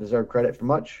because he doesn't deserve credit for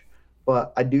much.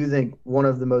 But I do think one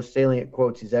of the most salient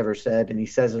quotes he's ever said, and he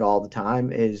says it all the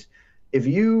time, is if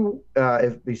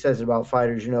he says it about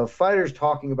fighters, if fighters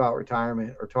talking about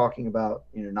retirement or talking about,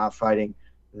 not fighting,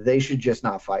 they should just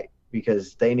not fight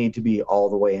because they need to be all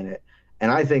the way in it.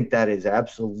 And I think that is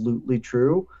absolutely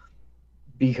true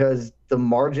because the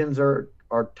margins are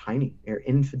tiny. They're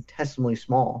infinitesimally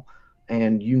small,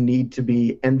 and you need to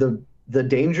be, and the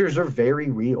dangers are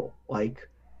very real, like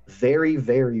very,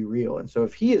 very real. And so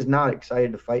if he is not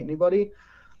excited to fight anybody,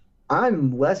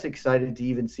 I'm less excited to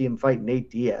even see him fight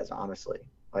Nate Diaz, honestly.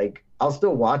 Like, I'll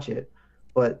still watch it,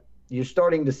 but you're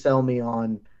starting to sell me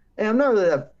on, and I'm not really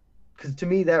that, because to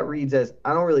me that reads as,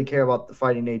 I don't really care about the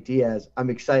fighting Nate Diaz. I'm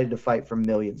excited to fight for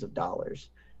millions of dollars.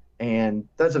 And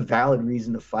that's a valid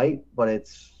reason to fight, but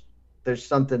there's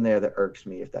something there that irks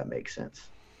me, if that makes sense.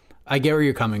 I get where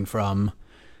you're coming from,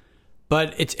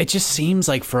 but it just seems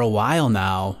like for a while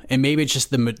now, and maybe it's just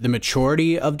the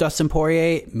maturity of Dustin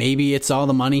Poirier. Maybe it's all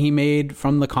the money he made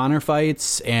from the Conor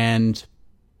fights and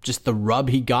just the rub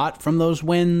he got from those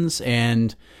wins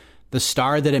and the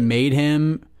star that it made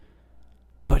him.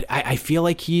 But I feel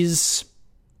like he's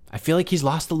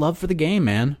lost the love for the game,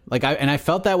 man. I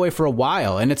felt that way for a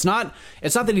while. And it's not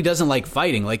that he doesn't like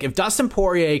fighting. Like, if Dustin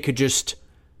Poirier could just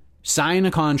sign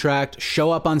a contract,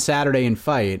 show up on Saturday and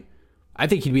fight, I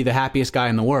think he'd be the happiest guy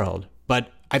in the world.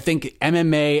 But I think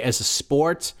MMA as a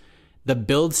sport, the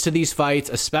builds to these fights,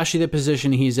 especially the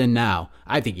position he's in now,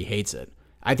 I think he hates it.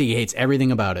 I think he hates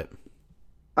everything about it.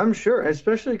 I'm sure,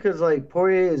 especially because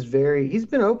Poirier is he's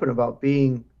been open about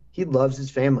he loves his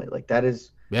family. Like, that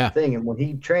is the thing. And when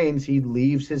he trains, he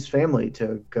leaves his family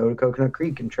to go to Coconut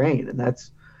Creek and train. And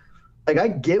that's, I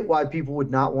get why people would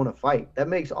not want to fight. That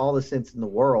makes all the sense in the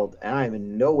world. And I am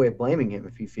in no way blaming him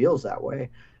if he feels that way.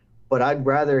 But I'd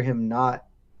rather him not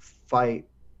fight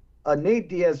a Nate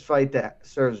Diaz fight that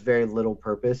serves very little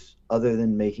purpose other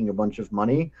than making a bunch of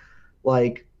money.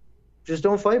 Just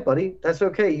don't fight, buddy. That's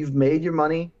okay. You've made your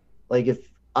money. If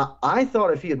I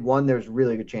thought if he had won, there's a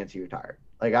really good chance he retired.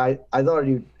 I thought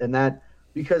and that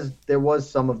because there was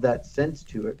some of that sense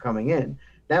to it coming in.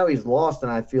 Now he's lost,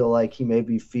 and I feel like he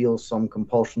maybe feels some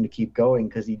compulsion to keep going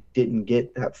because he didn't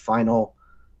get that final,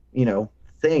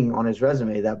 thing on his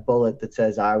resume, that bullet that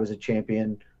says I was a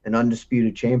champion, an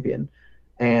undisputed champion.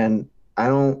 And I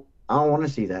don't want to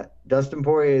see that. Dustin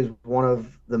Poirier is one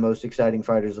of the most exciting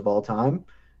fighters of all time,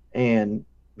 and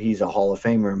he's a Hall of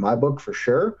Famer in my book for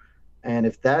sure. And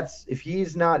if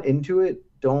he's not into it,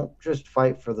 don't just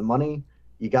fight for the money.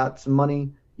 You got some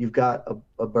money. You've got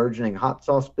a burgeoning hot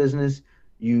sauce business.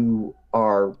 You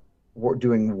are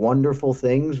doing wonderful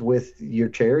things with your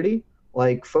charity.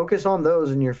 Focus on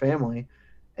those in your family,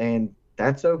 and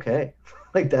that's okay.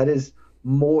 That's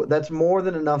more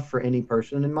than enough for any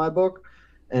person in my book.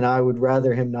 And I would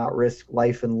rather him not risk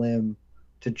life and limb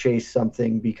to chase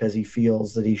something because he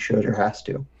feels that he should or has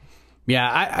to. Yeah,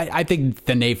 I think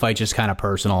the Nate fight's just kind of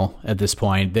personal at this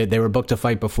point. They were booked to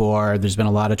fight before. There's been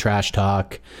a lot of trash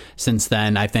talk since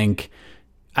then. I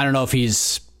don't know if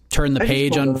he's turned the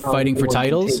page on fighting for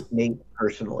titles. Nate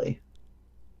personally,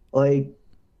 I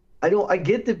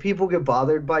get that people get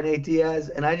bothered by Nate Diaz,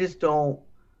 and I don't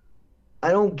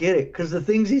get it because the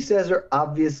things he says are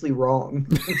obviously wrong.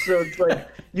 So it's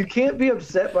you can't be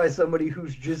upset by somebody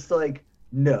who's just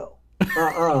no,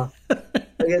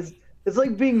 It's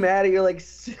like being mad at your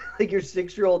your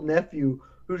 6-year-old nephew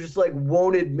who just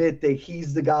won't admit that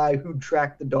he's the guy who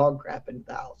tracked the dog crap into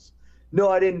the house. No,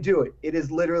 I didn't do it. It is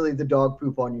literally the dog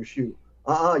poop on your shoe.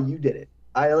 You did it.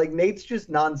 Nate's just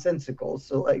nonsensical.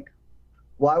 So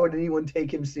why would anyone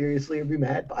take him seriously or be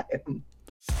mad by him?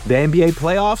 The NBA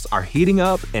playoffs are heating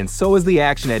up, and so is the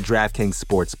action at DraftKings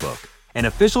Sportsbook, an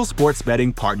official sports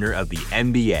betting partner of the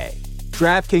NBA.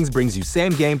 DraftKings brings you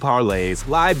same-game parlays,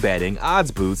 live betting,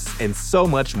 odds boosts, and so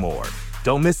much more.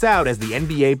 Don't miss out as the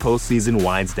NBA postseason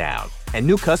winds down. And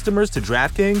new customers to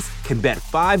DraftKings can bet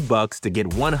 $5 to get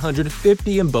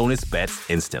 $150 in bonus bets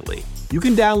instantly. You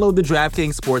can download the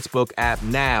DraftKings Sportsbook app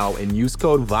now and use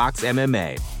code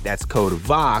VOXMMA. That's code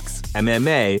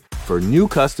VOXMMA for new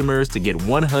customers to get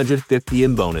 $150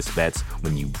 in bonus bets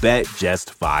when you bet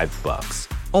just $5.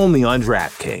 Only on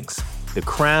DraftKings. The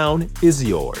crown is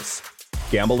yours.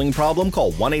 Gambling problem?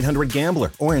 Call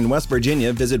 1-800-GAMBLER. Or in West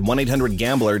Virginia, visit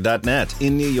 1-800-GAMBLER.net.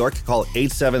 In New York, call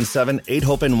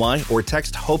 877-8-HOPE-NY or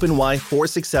text HOPE-NY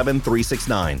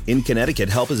 467-369. In Connecticut,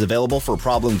 help is available for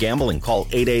problem gambling. Call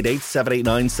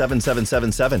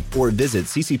 888-789-7777 or visit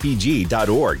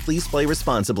ccpg.org. Please play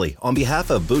responsibly. On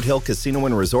behalf of Boot Hill Casino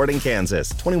and Resort in Kansas,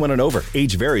 21 and over.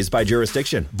 Age varies by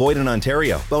jurisdiction. Void in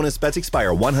Ontario. Bonus bets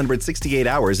expire 168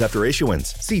 hours after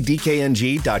issuance. See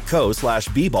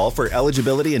dkng.co/bball for eligibility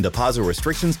and deposit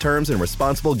restrictions, terms, and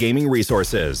responsible gaming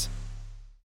resources.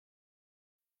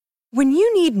 When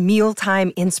you need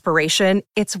mealtime inspiration,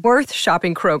 it's worth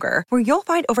shopping Kroger, where you'll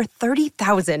find over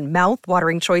 30,000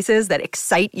 mouth-watering choices that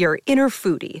excite your inner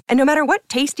foodie. And no matter what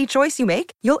tasty choice you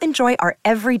make, you'll enjoy our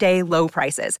everyday low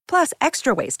prices, plus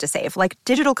extra ways to save, like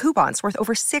digital coupons worth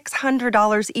over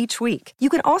 $600 each week. You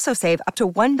can also save up to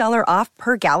 $1 off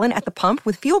per gallon at the pump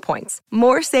with fuel points.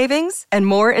 More savings and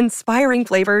more inspiring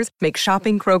flavors make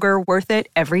shopping Kroger worth it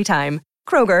every time.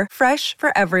 Kroger, fresh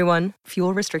for everyone.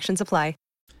 Fuel restrictions apply.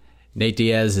 Nate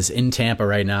Diaz is in Tampa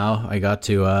right now. I got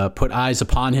to put eyes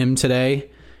upon him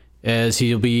today as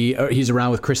he's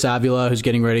around with Chris Avila, who's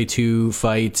getting ready to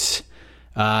fight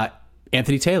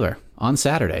Anthony Taylor on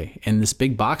Saturday in this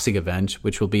big boxing event,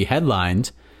 which will be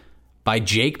headlined by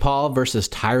Jake Paul versus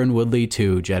Tyron Woodley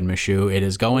 2, Jed Meshew. It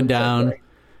is going down.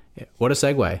 What a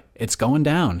segue. It's going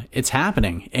down. It's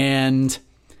happening. And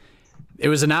it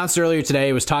was announced earlier today,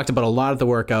 it was talked about a lot of the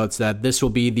workouts, that this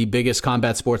will be the biggest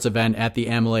combat sports event at the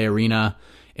Amalie Arena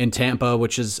in Tampa,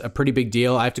 which is a pretty big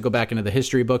deal. I have to go back into the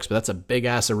history books, but that's a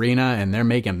big-ass arena, and they're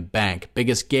making bank.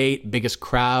 Biggest gate, biggest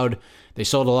crowd. They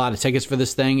sold a lot of tickets for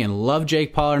this thing, and love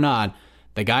Jake Paul or not,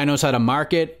 the guy knows how to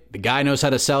market, the guy knows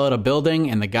how to sell at a building,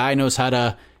 and the guy knows how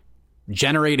to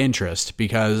generate interest,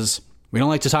 because we don't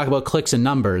like to talk about clicks and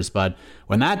numbers, but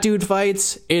when that dude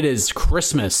fights, it is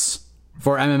Christmas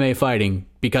for MMA fighting,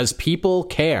 because people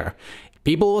care.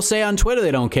 People will say on Twitter they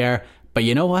don't care, but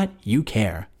you know what? You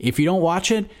care. If you don't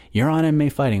watch it, you're on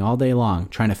MMA fighting all day long,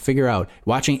 trying to figure out,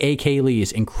 watching AK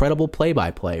Lee's incredible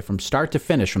play-by-play from start to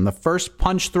finish, from the first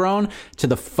punch thrown to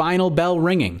the final bell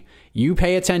ringing. You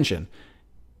pay attention.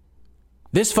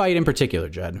 This fight in particular,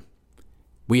 Jed,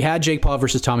 we had Jake Paul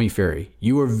versus Tommy Fury.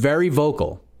 You were very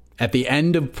vocal at the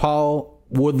end of Paul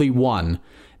Woodley 1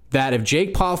 that if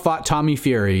Jake Paul fought Tommy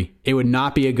Fury, it would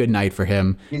not be a good night for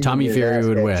him. Tommy Fury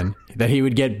would win. That he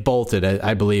would get bolted,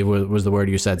 I believe was the word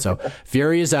you said. So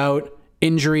Fury is out,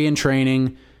 injury in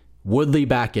training, Woodley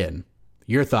back in.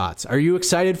 Your thoughts? Are you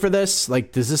excited for this?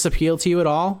 Like, does this appeal to you at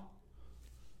all?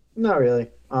 Not really.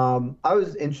 I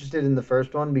was interested in the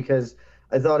first one because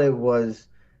I thought it was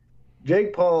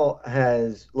Jake Paul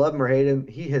has, love him or hate him,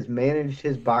 he has managed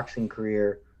his boxing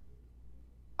career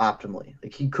optimally.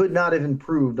 Like, he could not have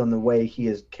improved on the way he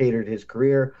has catered his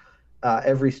career.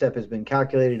 Every step has been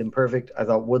calculated and perfect. I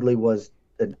thought Woodley was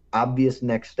an obvious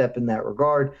next step in that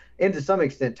regard. And to some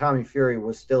extent, Tommy Fury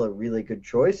was still a really good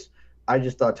choice. I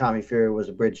just thought Tommy Fury was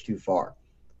a bridge too far.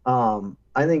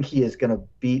 I think he is going to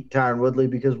beat Tyron Woodley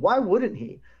because why wouldn't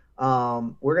he?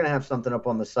 We're going to have something up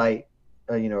on the site,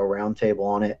 a round table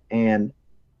on it. And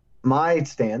my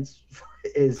stance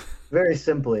is very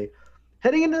simply,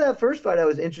 heading into that first fight, I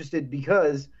was interested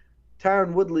because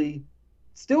Tyron Woodley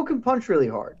still can punch really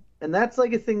hard. And that's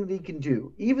like a thing that he can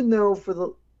do. Even though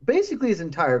for basically his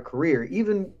entire career,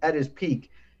 even at his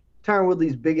peak, Tyron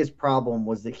Woodley's biggest problem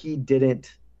was that he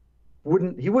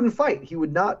wouldn't fight. He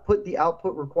would not put the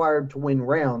output required to win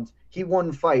rounds. He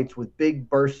won fights with big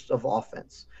bursts of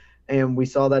offense. And we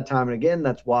saw that time and again.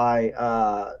 That's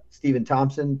why Stephen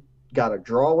Thompson got a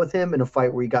draw with him in a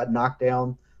fight where he got knocked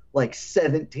down like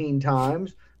 17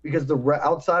 times, because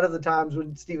outside of the times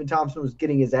when Stephen Thompson was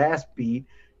getting his ass beat,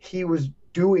 he was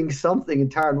doing something,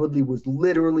 and Tyron Woodley was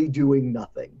literally doing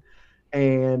nothing.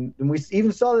 And we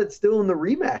even saw that still in the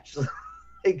rematch.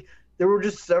 Like, there were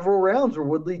just several rounds where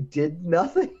Woodley did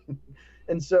nothing.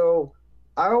 And so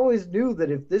I always knew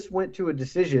that if this went to a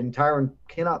decision, Tyron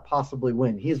cannot possibly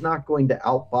win. He is not going to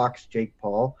outbox Jake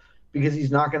Paul because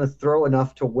he's not going to throw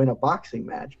enough to win a boxing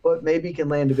match, but maybe he can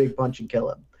land a big punch and kill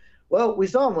him. Well, we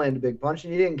saw him land a big punch,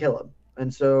 and he didn't kill him.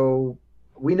 And so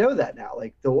We know that now.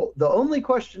 Like the only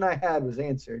question I had was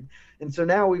answered. And so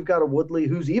now we've got a Woodley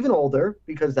who's even older,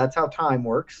 because that's how time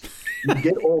works. You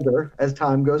get older as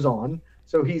time goes on.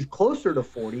 So he's closer to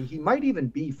 40. He might even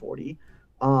be 40,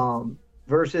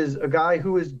 versus a guy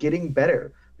who is getting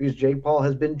better, because Jake Paul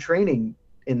has been training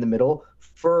in the middle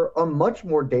for a much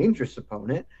more dangerous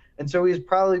opponent. And so he's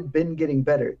probably been getting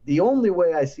better. The only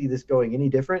way I see this going any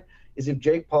different is if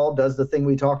Jake Paul does the thing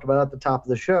we talked about at the top of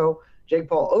the show. Jake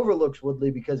Paul overlooks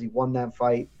Woodley because he won that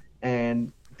fight,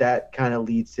 and that kind of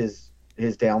leads his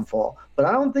downfall. But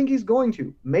I don't think he's going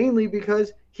to, mainly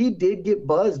because he did get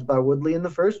buzzed by Woodley in the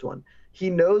first one. He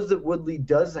knows that Woodley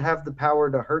does have the power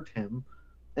to hurt him,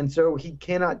 and so he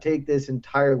cannot take this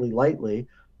entirely lightly.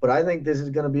 But I think this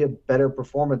is going to be a better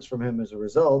performance from him as a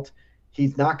result.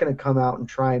 He's not going to come out and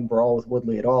try and brawl with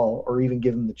Woodley at all, or even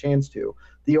give him the chance to.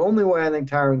 The only way I think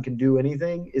Tyron can do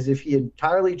anything is if he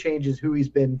entirely changes who he's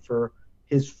been for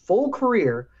his full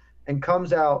career and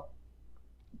comes out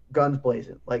guns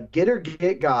blazing. Like, get or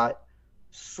get got,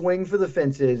 swing for the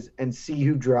fences, and see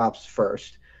who drops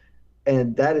first.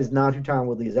 And that is not who Tyron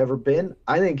Woodley has ever been.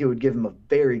 I think it would give him a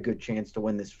very good chance to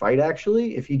win this fight,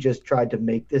 actually, if he just tried to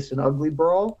make this an ugly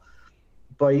brawl.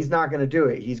 But he's not going to do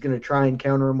it. He's going to try and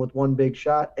counter him with one big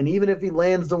shot. And even if he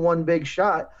lands the one big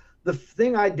shot, the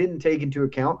thing I didn't take into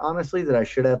account, honestly, that I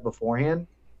should have beforehand,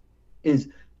 is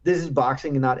this is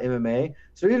boxing and not MMA.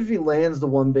 So even if he lands the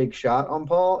one big shot on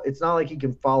Paul, it's not like he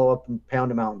can follow up and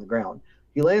pound him out on the ground.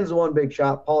 He lands the one big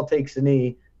shot, Paul takes a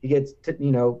knee, he gets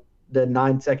the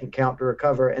 9-second count to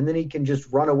recover, and then he can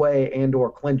just run away and or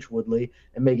clinch Woodley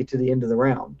and make it to the end of the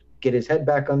round, get his head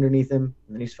back underneath him,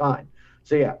 and then he's fine.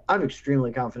 So yeah, I'm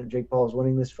extremely confident Jake Paul is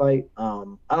winning this fight. I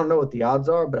don't know what the odds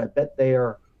are, but I bet they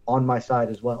are on my side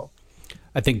as well.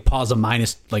 I think Paul's a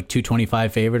minus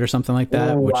 225 favorite or something like that,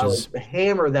 I would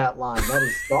hammer that line. That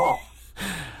is soft.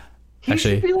 He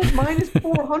Actually, should be like minus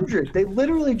 400. They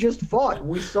literally just fought.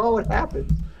 We saw what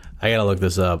happened. I gotta look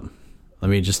this up. Let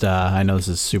me just, I know this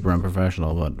is super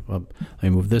unprofessional, but let me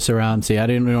move this around. See, we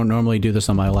don't normally do this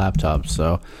on my laptop.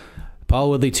 So Paul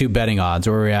Woodley 2 betting odds.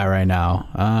 Where are we at right now?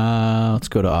 Let's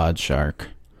go to Odds Shark.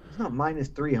 It's not minus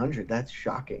 300. That's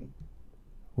shocking.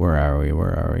 Where are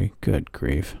we? Good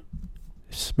grief.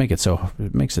 It makes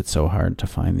it so hard to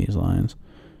find these lines.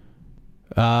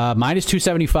 Minus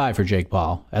 275 for Jake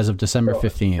Paul as of December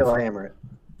 15th. Still hammer it.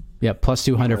 Yep, plus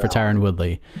 200 for Tyron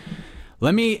Woodley.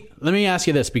 Let me ask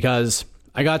you this, because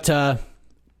I got to,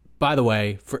 by the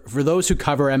way, for those who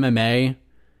cover MMA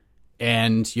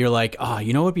and you're like,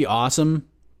 you know what would be awesome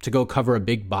to go cover a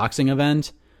big boxing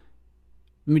event?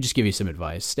 Let me just give you some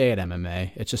advice. Stay at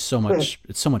MMA. It's just so much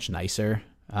it's so much nicer.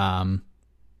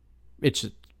 It's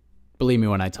just, believe me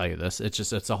when I tell you this,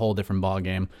 it's a whole different ball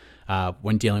game.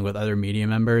 When dealing with other media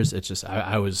members, it's just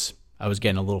I was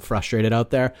getting a little frustrated out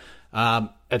there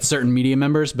at certain media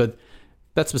members, but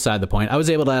that's beside the point. I was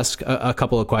able to ask a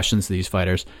couple of questions to these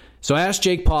fighters. So I asked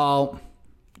Jake Paul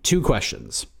 2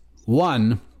 questions.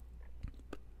 One,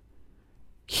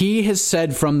 he has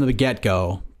said from the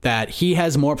get-go that he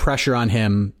has more pressure on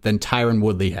him than Tyron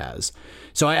Woodley has.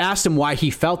 So I asked him why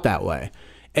he felt that way.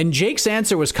 And Jake's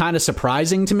answer was kind of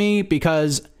surprising to me,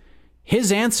 because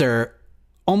his answer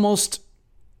almost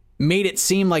made it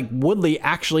seem like Woodley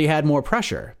actually had more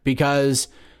pressure, because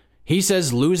he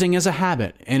says losing is a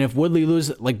habit. And if Woodley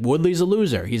Woodley's a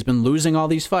loser. He's been losing all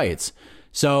these fights.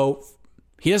 So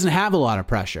he doesn't have a lot of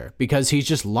pressure because he's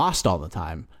just lost all the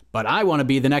time. But I want to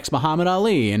be the next Muhammad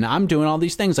Ali, and I'm doing all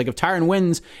these things. Like, if Tyron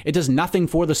wins, it does nothing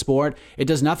for the sport. It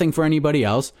does nothing for anybody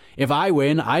else. If I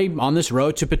win, I'm on this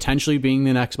road to potentially being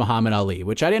the next Muhammad Ali,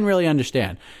 which I didn't really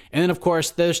understand. And then, of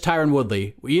course, there's Tyron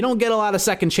Woodley. You don't get a lot of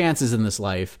second chances in this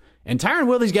life, and Tyron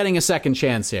Woodley's getting a second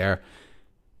chance here.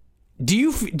 Do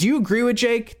you agree with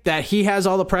Jake that he has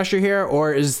all the pressure here,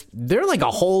 or is there like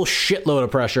a whole shitload of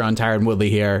pressure on Tyron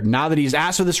Woodley here? Now that he's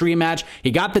asked for this rematch,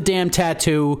 he got the damn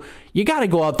tattoo. You got to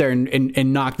go out there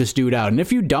and knock this dude out. And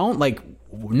if you don't,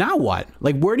 now what?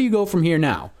 Where do you go from here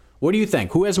now? What do you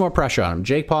think? Who has more pressure on him,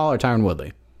 Jake Paul or Tyron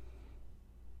Woodley?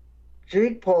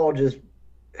 Jake Paul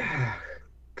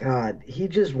God, he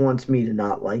just wants me to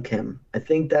not like him. I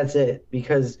think that's it,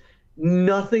 because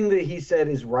nothing that he said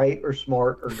is right or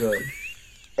smart or good.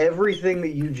 Everything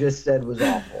that you just said was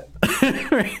awful.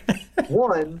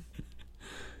 One,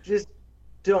 just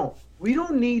don't. We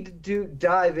don't need to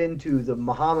dive into the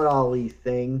Muhammad Ali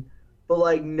thing,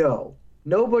 but no.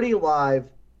 Nobody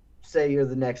alive say you're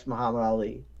the next Muhammad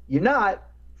Ali. You're not,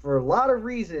 for a lot of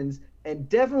reasons, and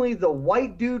definitely the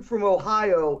white dude from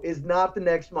Ohio is not the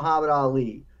next Muhammad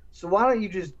Ali. So why don't you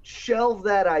just shelve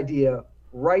that idea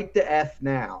right the F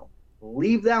now?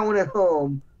 Leave that one at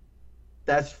home.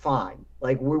 That's fine.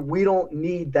 Like, we don't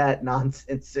need that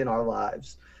nonsense in our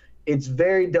lives. It's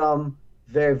very dumb,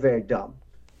 very, very dumb.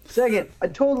 Second, I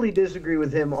totally disagree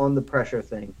with him on the pressure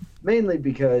thing, mainly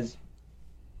because,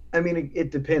 I mean, it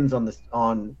depends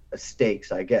on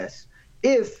stakes, I guess.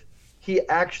 If he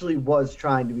actually was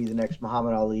trying to be the next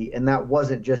Muhammad Ali, and that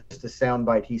wasn't just a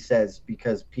soundbite he says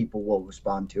because people will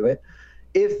respond to it,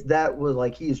 if that was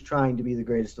like he is trying to be the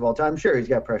greatest of all time, sure, he's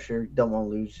got pressure, don't want to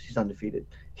lose, he's undefeated.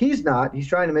 He's not. He's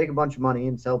trying to make a bunch of money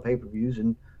and sell pay-per-views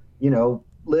and,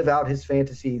 live out his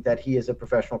fantasy that he is a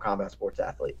professional combat sports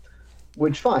athlete,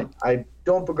 which, fine. I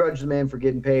don't begrudge the man for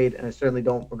getting paid, and I certainly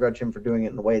don't begrudge him for doing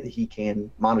it in a way that he can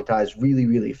monetize really,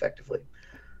 really effectively.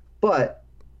 But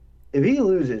if he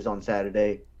loses on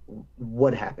Saturday,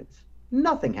 what happens?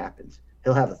 Nothing happens.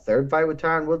 He'll have a third fight with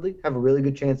Tyron Woodley, have a really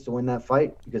good chance to win that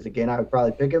fight because, again, I would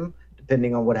probably pick him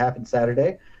depending on what happens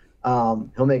Saturday.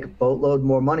 He'll make a boatload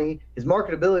more money. His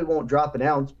marketability won't drop an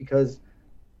ounce because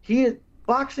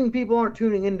boxing people aren't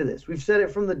tuning into this. We've said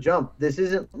it from the jump. This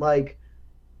isn't like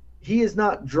he is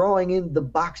not drawing in the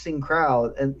boxing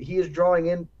crowd, and he is drawing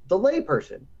in the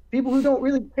layperson, people who don't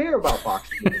really care about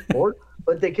boxing sport,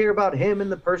 but they care about him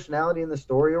and the personality and the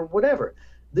story or whatever.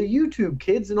 The YouTube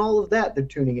kids and all of that, they're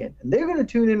tuning in, and they're going to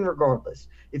tune in regardless.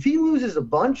 If he loses a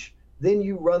bunch, then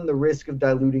you run the risk of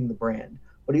diluting the brand.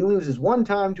 But he loses one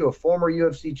time to a former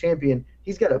UFC champion,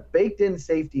 he's got a baked-in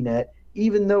safety net,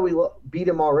 even though we beat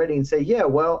him already, and say, yeah,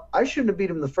 well, I shouldn't have beat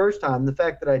him the first time. The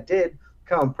fact that I did, look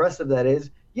how impressive that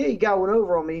is. Yeah, he got one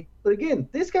over on me. But again,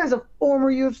 this guy's a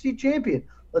former UFC champion.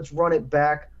 Let's run it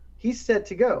back. He's set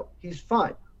to go. He's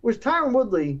fine. Whereas Tyron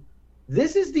Woodley,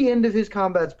 this is the end of his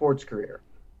combat sports career.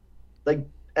 Like,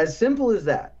 as simple as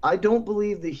that. I don't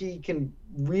believe that he can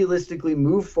realistically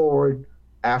move forward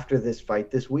after this fight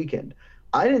this weekend.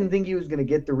 I didn't think he was going to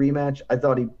get the rematch. I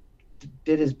thought he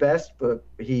did his best, but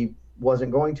he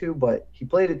wasn't going to. But he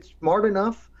played it smart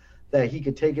enough that he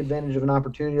could take advantage of an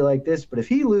opportunity like this. But if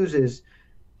he loses,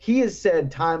 he has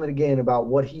said time and again about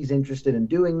what he's interested in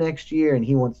doing next year, and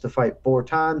he wants to fight 4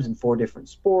 times in 4 different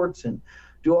sports and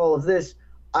do all of this.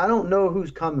 I don't know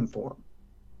who's coming for him.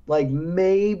 Like,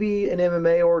 maybe an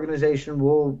MMA organization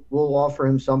will offer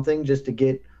him something just to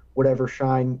get whatever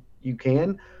shine you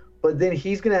can. But then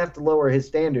he's going to have to lower his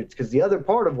standards, because the other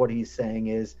part of what he's saying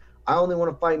is, I only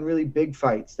want to fight in really big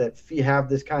fights that have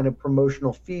this kind of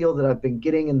promotional feel that I've been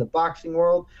getting in the boxing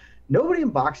world. Nobody in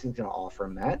boxing is going to offer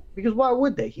him that, because why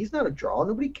would they? He's not a draw.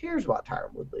 Nobody cares about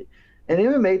Tyron Woodley. And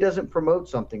MMA doesn't promote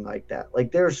something like that.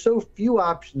 Like, there are so few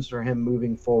options for him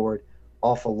moving forward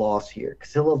off a loss here,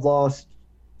 because he'll have lost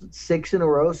 6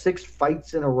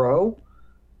 fights in a row,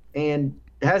 and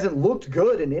hasn't looked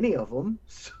good in any of them.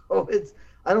 So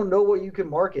I don't know what you can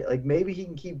market. Like, maybe he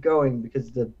can keep going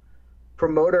because the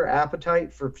promoter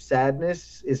appetite for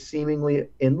sadness is seemingly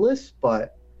endless,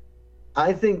 but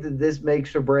I think that this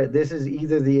makes or breaks. This is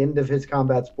either the end of his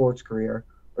combat sports career,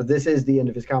 or this is the end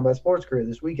of his combat sports career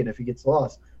this weekend if he gets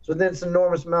lost. So then it's an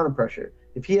enormous amount of pressure.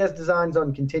 If he has designs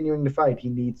on continuing to fight, he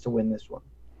needs to win this one.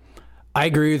 I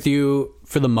agree with you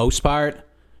for the most part,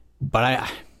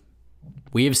 but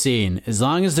we have seen, as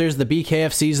long as there's the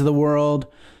BKFCs of the world,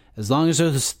 as long as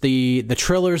there's the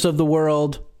Trillers of the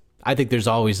world, I think there's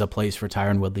always a place for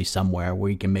Tyron Woodley somewhere where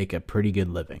he can make a pretty good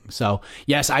living. So,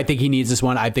 yes, I think he needs this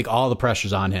one. I think all the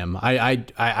pressure's on him.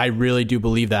 I really do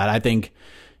believe that. I think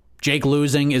Jake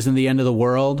losing isn't the end of the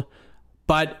world,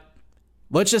 but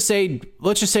let's just say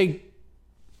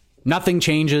nothing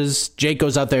changes. Jake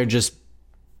goes out there and just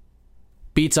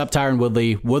beats up Tyron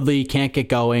Woodley. Woodley can't get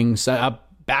going,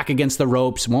 back against the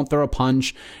ropes, won't throw a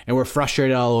punch, and we're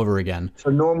frustrated all over again. So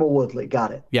normal Woodley,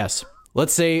 got it. Yes.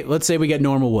 Let's say we get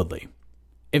normal Woodley.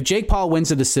 If Jake Paul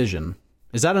wins a decision,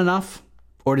 is that enough?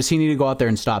 Or does he need to go out there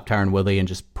and stop Tyron Woodley and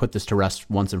just put this to rest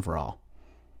once and for all?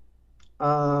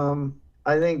 I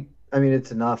mean,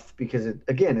 it's enough because,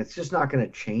 it's just not going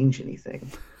to change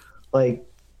anything. Like,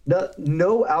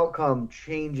 no outcome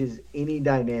changes any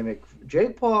dynamic.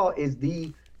 Jake Paul is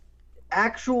the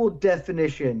actual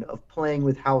definition of playing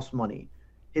with house money.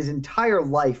 His entire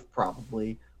life,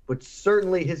 probably, but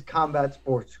certainly his combat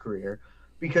sports career,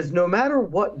 because no matter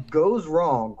what goes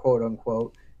wrong, quote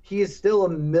unquote, he is still a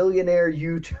millionaire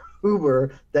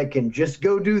YouTuber that can just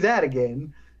go do that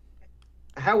again.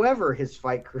 However his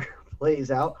fight career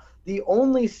plays out, the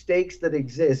only stakes that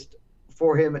exist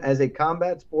for him as a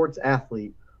combat sports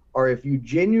athlete are if you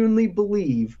genuinely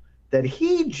believe that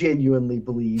he genuinely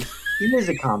believes he is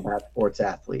a combat sports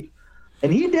athlete.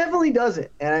 And he definitely doesn't.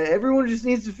 And everyone just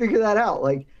needs to figure that out.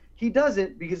 Like, he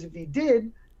doesn't, because if he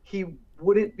did, he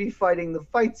wouldn't be fighting the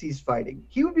fights he's fighting.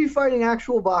 He would be fighting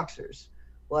actual boxers.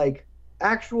 Like,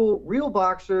 actual real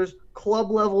boxers,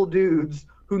 club level dudes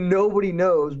who nobody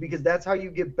knows, because that's how you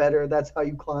get better. That's how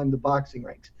you climb the boxing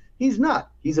ranks. He's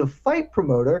not. He's a fight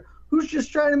promoter who's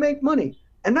just trying to make money.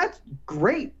 And that's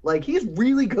great. Like, he's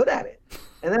really good at it.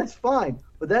 And that's fine.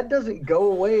 But that doesn't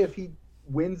go away if he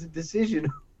wins a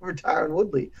decision over Tyron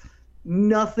Woodley.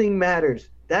 Nothing matters.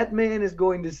 That man is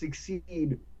going to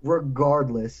succeed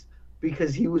regardless,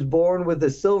 because he was born with a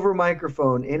silver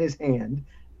microphone in his hand,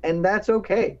 and that's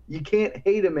okay. You can't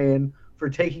hate a man for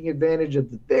taking advantage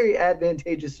of the very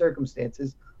advantageous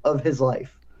circumstances of his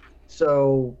life.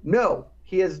 So, no,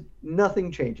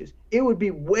 nothing changes. It would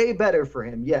be way better for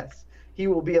him, yes. He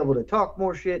will be able to talk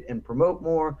more shit and promote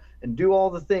more and do all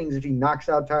the things if he knocks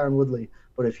out Tyron Woodley.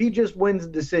 But if he just wins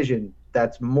the decision,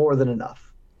 that's more than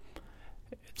enough.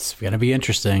 It's going to be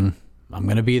interesting. I'm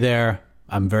going to be there.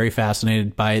 I'm very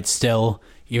fascinated by it still,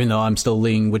 even though I'm still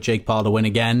leaning with Jake Paul to win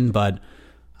again, but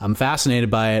I'm fascinated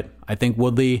by it. I think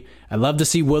Woodley, I'd love to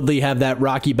see Woodley have that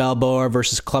Rocky Balboa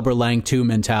versus Clubber Lang 2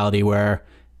 mentality where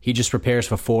he just prepares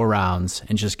for 4 rounds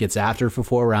and just gets after it for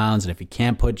 4 rounds. And if he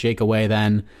can't put Jake away,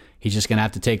 then he's just going to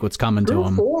have to take what's coming to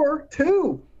him.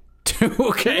 2.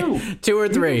 Okay. 2 or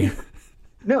 3.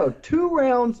 No, 2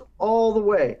 rounds all the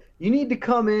way. You need to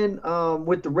come in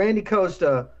with the Randy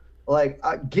Costa, like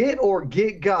get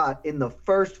got in the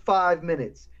first 5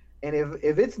 minutes. And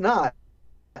if it's not,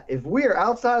 if we're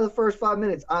outside of the first 5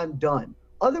 minutes, I'm done.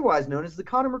 Otherwise known as the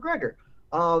Conor McGregor.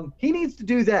 He needs to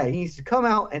do that. He needs to come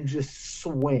out and just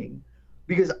swing,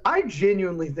 because I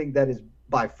genuinely think that is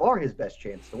by far his best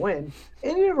chance to win.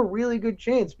 And you have a really good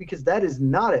chance, because that is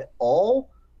not at all,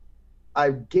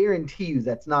 I guarantee you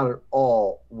that's not at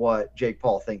all what Jake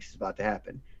Paul thinks is about to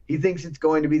happen. He thinks it's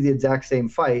going to be the exact same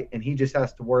fight, and he just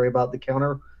has to worry about the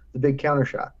big counter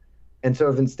shot. And so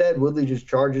if instead Woodley just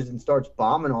charges and starts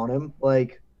bombing on him,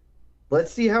 like,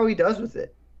 let's see how he does with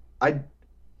it.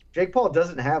 Jake Paul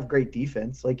doesn't have great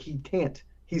defense. Like, he can't.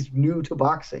 He's new to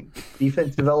boxing.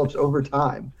 Defense develops over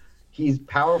time. He's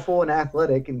powerful and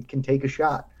athletic and can take a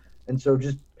shot. And so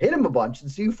just hit him a bunch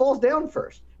and see who falls down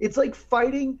first. It's like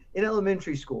fighting in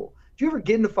elementary school. Do you ever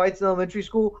get into fights in elementary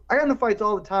school? I got into fights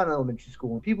all the time in elementary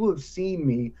school. And people who have seen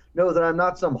me know that I'm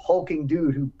not some hulking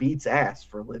dude who beats ass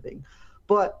for a living.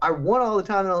 But I won all the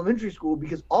time in elementary school,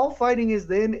 because all fighting is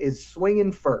then is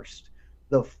swinging first.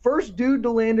 The first dude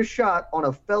to land a shot on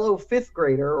a fellow 5th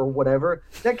grader or whatever,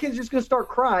 that kid's just going to start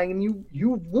crying, and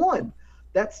you've won.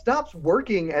 That stops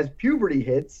working as puberty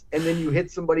hits, and then you hit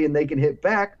somebody and they can hit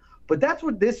back. But that's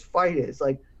what this fight is.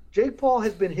 Like, Jake Paul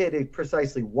has been hit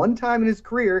precisely one time in his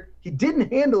career. He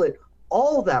didn't handle it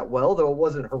all that well, though it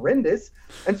wasn't horrendous.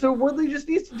 And so Woodley just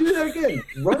needs to do that again.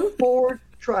 Run forward,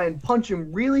 try and punch him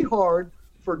really hard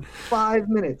for 5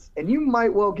 minutes, and you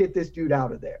might well get this dude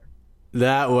out of there.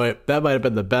 That might have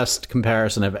been the best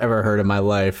comparison I've ever heard in my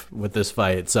life with this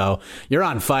fight. So you're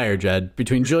on fire, Jed.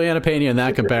 Between Juliana Pena and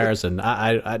that comparison,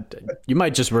 you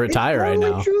might just retire right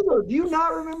now. It's true, though. Do you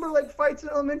not remember like fights in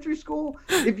elementary school?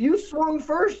 If you swung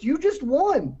first, you just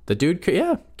won. The dude,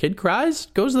 kid cries,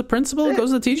 goes to the principal,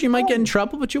 goes to the teacher. You might get in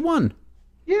trouble, but you won.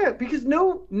 Yeah, because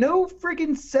no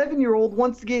freaking 7-year-old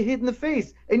wants to get hit in the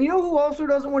face. And you know who also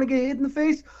doesn't want to get hit in the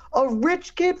face? A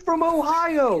rich kid from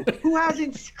Ohio who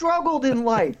hasn't struggled in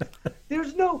life. He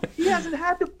hasn't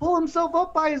had to pull himself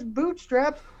up by his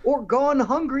bootstraps or gone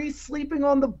hungry sleeping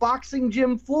on the boxing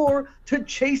gym floor to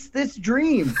chase this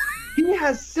dream. He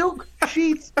has silk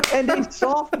sheets and a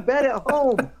soft bed at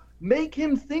home. Make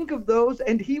him think of those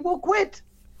and he will quit.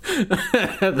 Man,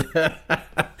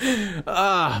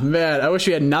 I wish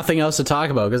we had nothing else to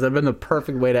talk about, because that'd been the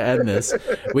perfect way to end this.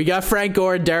 We got Frank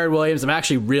Gore and Darren Williams. I'm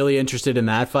actually really interested in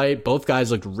that fight. Both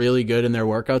guys looked really good in their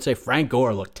workouts. Frank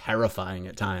Gore looked terrifying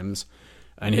at times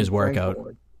in his workout.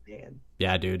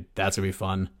 Yeah, dude, that's gonna be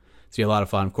fun. It's gonna be a lot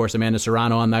of fun. Of course, Amanda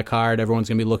Serrano on that card. Everyone's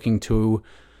gonna be looking to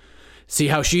see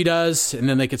how she does, and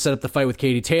then they could set up the fight with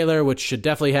Katie Taylor, which should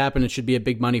definitely happen. It should be a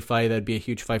big money fight. That'd be a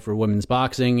huge fight for women's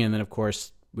boxing. And then, of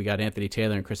course, we got Anthony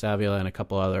Taylor and Chris Avila and a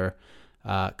couple other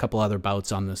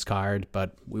bouts on this card,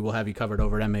 but we will have you covered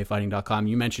over at MMAfighting.com.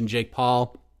 You mentioned Jake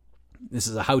Paul. This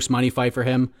is a house money fight for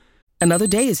him. Another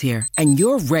day is here, and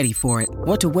you're ready for it.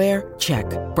 What to wear? Check.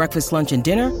 Breakfast, lunch, and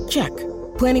dinner? Check.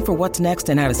 Planning for what's next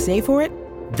and how to save for it?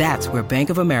 That's where Bank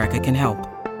of America can help.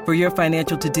 For your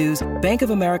financial to-dos, Bank of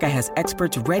America has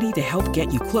experts ready to help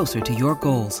get you closer to your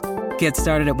goals. Get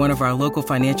started at one of our local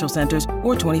financial centers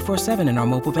or 24/7 in our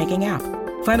mobile banking app.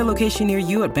 Find a location near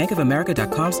you at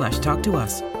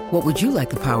bankofamerica.com/talktous. What would you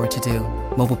like the power to do?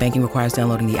 Mobile banking requires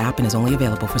downloading the app and is only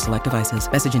available for select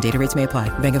devices. Message and data rates may apply.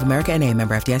 Bank of America NA,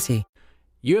 member FDIC.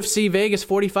 UFC Vegas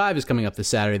 45 is coming up this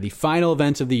Saturday, the final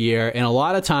event of the year. And a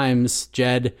lot of times,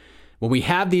 Jed, when we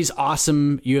have these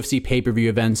awesome UFC pay-per-view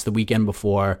events the weekend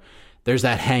before, there's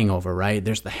that hangover, right?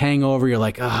 There's the hangover. You're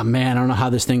like, oh man, I don't know how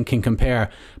this thing can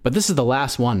compare. But this is the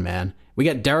last one, man. We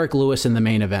got Derek Lewis in the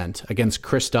main event against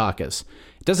Chris Daukaus.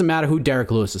 It doesn't matter who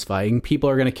Derek Lewis is fighting. People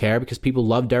are going to care because people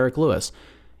love Derek Lewis.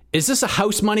 Is this a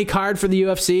house money card for the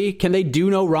UFC? Can they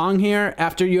do no wrong here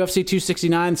after UFC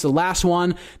 269? It's the last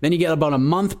one. Then you get about a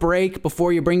month break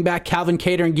before you bring back Calvin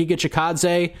Kattar and Giga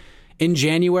Chikadze in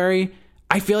January.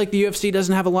 I feel like the UFC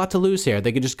doesn't have a lot to lose here.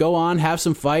 They could just go on, have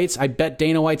some fights. I bet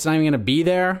Dana White's not even going to be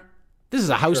there. This is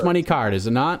a house money card, is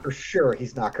it not? For sure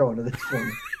he's not going to this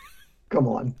one. Come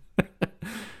on.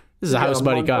 This is a house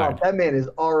money card. That man is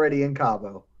already in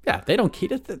Cabo. Yeah, they don't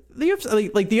keep it. The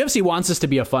UFC, like the UFC wants this to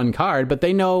be a fun card, but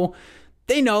they know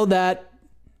that,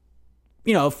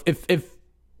 you know, if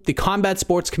the combat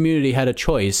sports community had a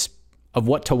choice of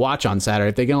what to watch on Saturday,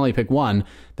 if they can only pick one,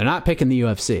 they're not picking the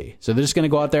UFC. So they're just going to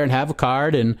go out there and have a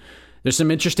card, and there's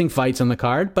some interesting fights on the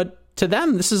card. But to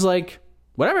them, this is like,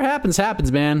 whatever happens,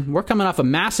 happens, man. We're coming off a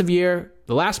massive year,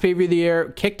 the last pay-per-view of the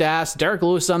year, kicked ass. Derek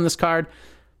Lewis on this card.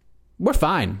 We're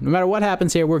fine. No matter what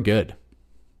happens here, we're good.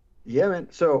 Yeah, man.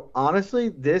 So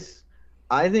honestly,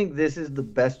 I think this is the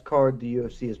best card the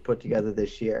UFC has put together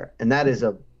this year. And that is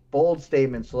a bold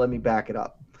statement, so let me back it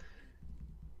up.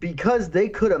 Because they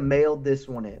could have mailed this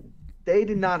one in. They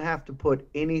did not have to put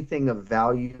anything of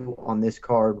value on this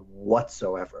card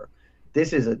whatsoever.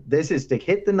 This is to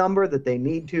hit the number that they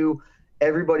need to.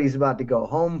 Everybody's about to go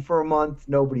home for a month.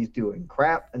 Nobody's doing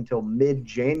crap until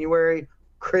mid-January.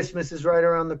 Christmas is right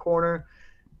around the corner.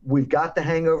 We've got the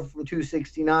hangover from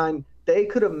 269. They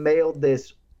could have mailed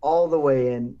this all the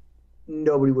way in.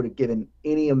 Nobody would have given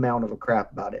any amount of a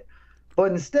crap about it.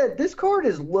 But instead, this card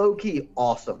is low-key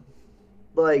awesome.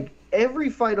 Like, every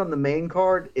fight on the main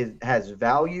card has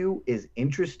value, is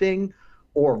interesting,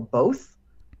 or both.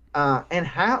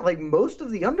 And most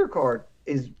of the undercard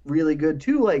is really good,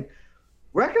 too. Like,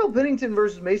 Raquel Pennington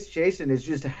versus Macy Chiasson is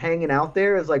just hanging out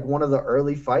there as, like, one of the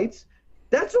early fights.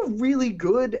 That's a really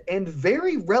good and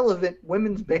very relevant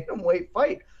women's bantamweight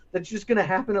fight that's just going to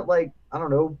happen at, like, I don't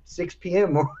know, 6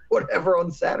 p.m. or whatever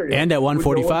on Saturday. And at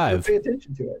 145. Pay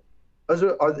attention to it.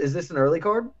 Is this an early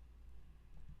card?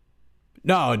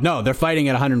 No, they're fighting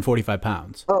at 145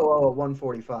 pounds. Oh,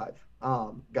 145.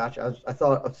 Gotcha. I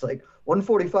thought, I was like,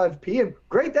 1:45 p.m.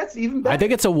 Great, that's even better. I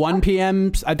think it's a 1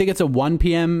 p.m.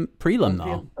 prelim,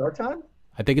 though. Start time?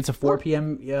 I think it's a 4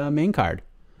 p.m. Main card.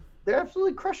 They're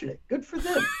absolutely crushing it. Good for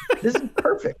them. This is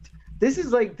perfect. This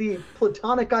is like the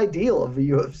platonic ideal of a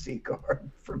UFC card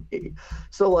for me.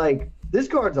 So, like, this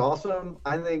card's awesome.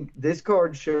 I think this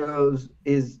card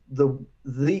is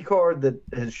the card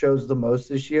that shows the most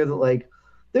this year that, like,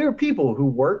 there are people who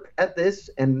work at this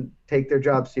and take their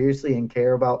job seriously and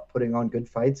care about putting on good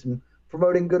fights and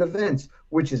promoting good events,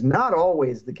 which is not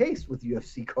always the case with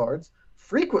UFC cards.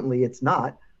 Frequently, it's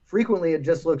not. Frequently, it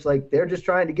just looks like they're just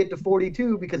trying to get to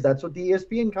 42 because that's what the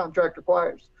ESPN contract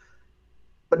requires.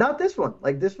 But not this one.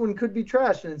 Like, this one could be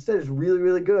trash, and instead it's really,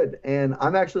 really good. And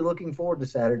I'm actually looking forward to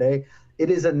Saturday. It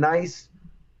is a nice,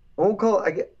 I won't call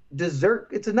it dessert.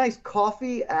 It's a nice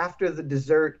coffee after the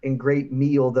dessert and great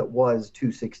meal that was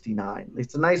 269.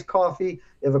 It's a nice coffee.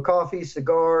 You have a coffee,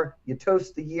 cigar, you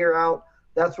toast the year out.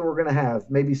 That's what we're going to have.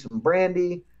 Maybe some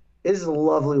brandy. This is a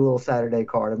lovely little Saturday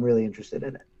card. I'm really interested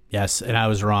in it. Yes, and I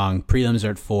was wrong. Prelims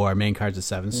are at 4, main card's at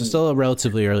 7. So still a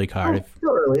relatively early card.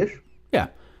 Still early-ish. Yeah.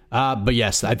 But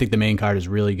yes, I think the main card is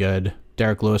really good.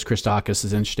 Derek Lewis, Chris Daukaus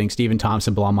is interesting. Stephen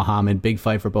Thompson, Bilal Muhammad, big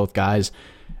fight for both guys.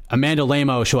 Amanda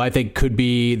Lemos, who I think could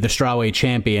be the strawweight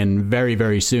champion very,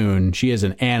 very soon. She is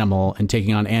an animal, and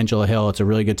taking on Angela Hill, it's a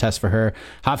really good test for her.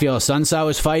 Rafael Assunção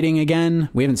is fighting again.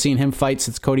 We haven't seen him fight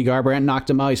since Cody Garbrandt knocked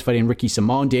him out. He's fighting Ricky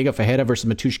Simon. Diego Ferreira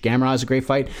versus Mateusz Gamrot is a great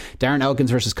fight. Darren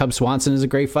Elkins versus Cub Swanson is a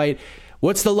great fight.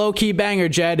 What's the low-key banger,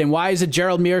 Jed, and why is it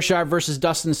Gerald Meerschaert versus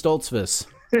Dustin Stoltzfus?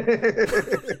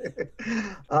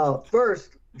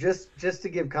 First, just to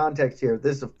give context here,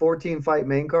 this is a 14-fight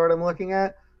main card I'm looking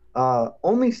at.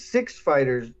 Only 6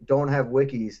 fighters don't have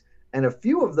wikis, and a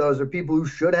few of those are people who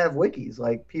should have wikis,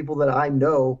 like people that I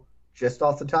know just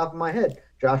off the top of my head.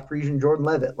 Josh Parisian, Jordan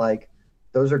Levitt, like,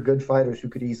 those are good fighters who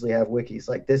could easily have wikis.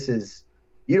 Like, this is,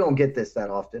 you don't get this that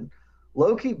often.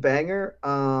 Low-key banger,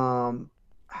 on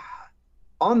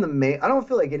the main, I don't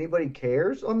feel like anybody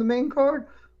cares on the main card,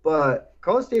 but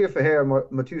Carlos Diego Ferreira,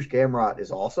 Mateusz Gamrot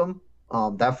is awesome.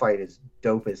 That fight is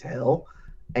dope as hell,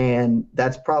 and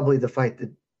that's probably the fight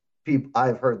that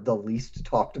I've heard the least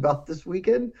talked about this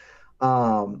weekend.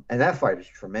 And that fight is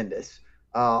tremendous.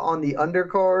 On the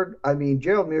undercard, I mean,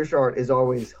 Gerald Meerschaert is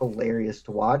always hilarious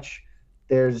to watch.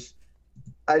 Just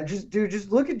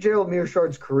look at Gerald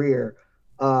Meerschaert's career.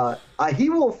 He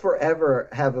will forever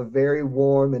have a very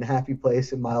warm and happy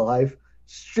place in my life,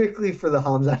 strictly for the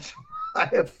Khamzat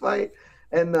Chimaev fight.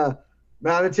 And man,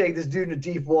 I'm going to take this dude into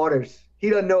deep waters. He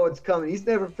doesn't know what's coming. He's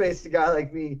never faced a guy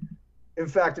like me. In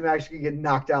fact, I'm actually going to get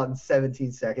knocked out in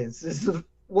 17 seconds. This is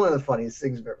one of the funniest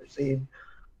things I've ever seen.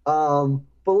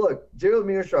 But look, Gerald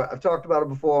Meerschaert, I've talked about it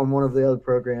before on one of the other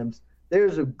programs.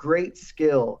 There's a great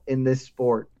skill in this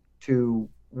sport to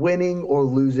winning or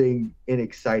losing in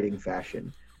exciting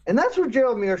fashion. And that's what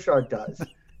Gerald Meerschaert does.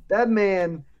 That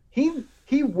man,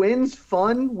 he wins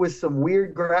fun with some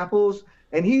weird grapples,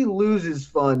 and he loses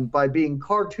fun by being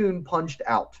cartoon punched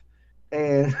out.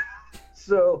 And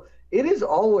so it is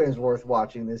always worth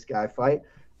watching this guy fight.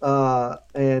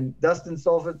 And Dustin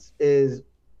Stolfitz is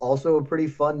also a pretty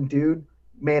fun dude.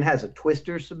 Man has a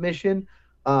twister submission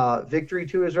victory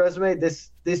to his resume.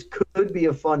 This could be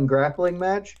a fun grappling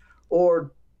match,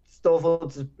 or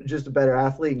Stolfitz is just a better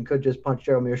athlete and could just punch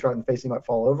Gerald Meerschaert in the face and he might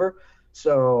fall over.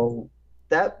 So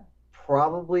that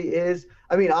probably is.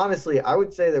 I mean, honestly, I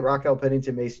would say that Raquel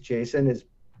Pennington, Macy Chiasson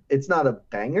it's not a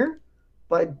banger,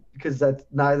 but because that's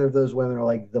neither of those women are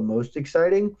like the most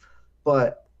exciting,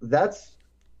 but it's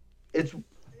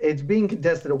being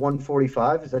contested at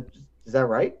 145. Is that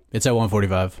right? It's at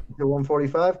 145. At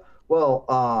 145.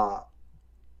 Well,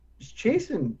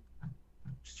 Chiasson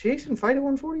fight at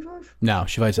 145? No,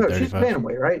 she fights at 35. She's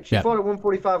bantamweight, right? She fought at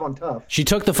 145 on Tough. She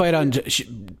took the fight on.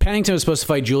 Pennington was supposed to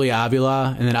fight Julia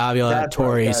Avila, and then Avila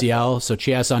tore ACL, so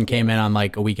Chiasson came in on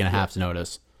like a week and a half's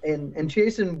notice. And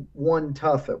Chiasson won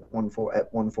Tough at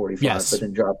 145, yes, but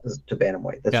then dropped to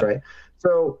bantamweight. That's right.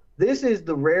 So this is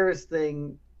the rarest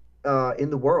thing in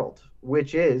the world,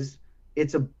 which is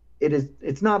it's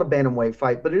not a bantamweight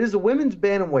fight, but it is a women's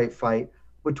bantamweight fight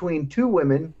between two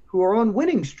women who are on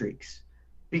winning streaks,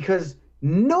 because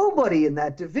nobody in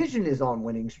that division is on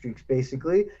winning streaks,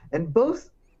 basically. And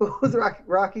both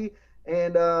Rocky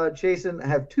and Chiasson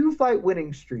have 2-fight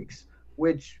winning streaks,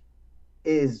 which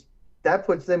that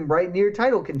puts them right near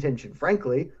title contention,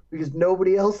 frankly, because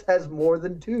nobody else has more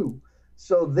than 2.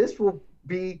 So this will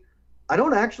be,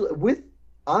 honestly,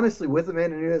 with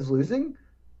Amanda Nunes losing,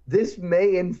 this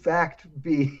may in fact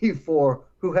be for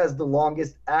who has the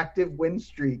longest active win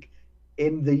streak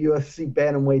in the UFC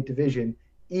bantamweight division,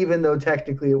 even though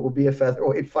technically it will be a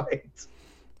featherweight fight.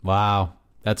 Wow,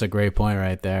 that's a great point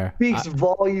right there. Speaks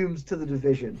volumes to the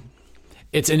division.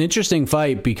 It's an interesting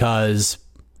fight because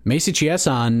Macy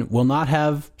Chiasson will not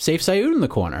have Saif Saud in the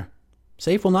corner.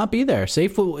 Saif will not be there.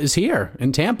 Saif is here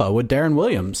in Tampa with Darren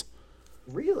Williams.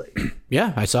 Really?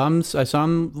 Yeah, I saw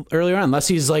him earlier on, unless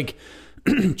he's like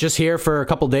just here for a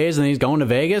couple days and then he's going to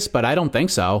Vegas, but I don't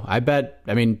think so.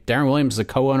 Darren Williams is a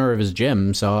co-owner of his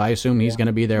gym, so I assume he's going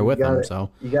to be there with him. So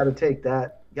you got to take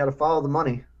that. You got to follow the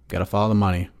money. Got to follow the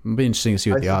money. It'll be interesting to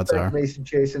see what the odds are. Mason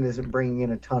Chiasson isn't bringing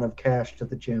in a ton of cash to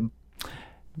the gym.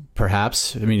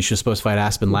 Perhaps. I mean, she was supposed to fight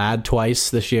Aspen Ladd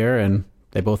twice this year, and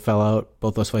they both fell out.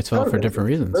 Both those fights fell out for different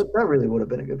reasons. That really would have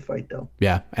been a good fight, though.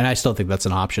 Yeah, and I still think that's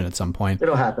an option at some point.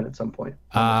 It'll happen at some point.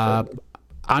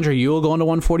 Andre Ewell going to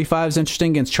 145 is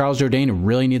interesting against Charles Jourdain, who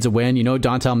really needs a win. You know,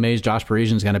 Dontel Mays, Josh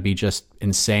Parisian is going to be just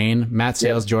insane. Matt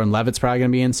Sales, Jordan Levitt's probably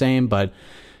going to be insane, but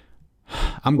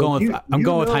I'm going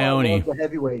with Ione. I love the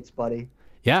heavyweights, buddy.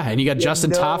 Yeah, and you got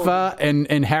Justin Tafa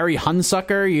and Harry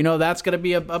Hunsucker. You know that's going to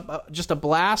be just a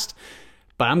blast.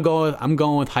 But I'm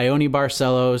going with Ione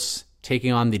Barcelos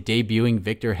taking on the debuting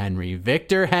Victor Henry.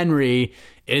 Victor Henry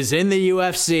is in the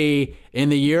UFC in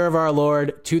the year of our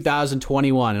Lord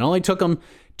 2021. It only took him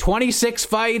 26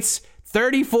 fights,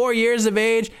 34 years of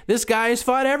age. This guy has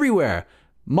fought everywhere.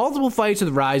 Multiple fights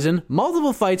with Rizin,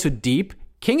 multiple fights with Deep,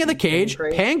 King of the Cage,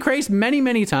 Pancrase many,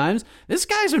 many times. This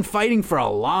guy's been fighting for a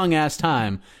long-ass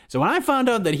time. So when I found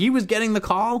out that he was getting the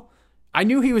call, I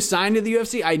knew he was signed to the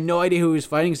UFC. I had no idea who he was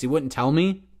fighting because he wouldn't tell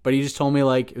me, but he just told me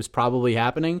like it was probably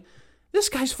happening. This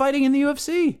guy's fighting in the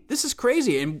UFC. This is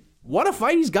crazy. And what a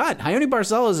fight he's got. Ione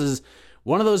Barcelos is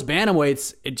one of those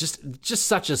bantamweights. It just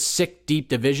such a sick, deep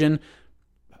division.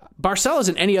 Barcelos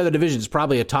in any other division is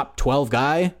probably a top 12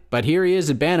 guy, but here he is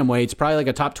at bantamweight. It's probably like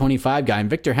a top 25 guy. And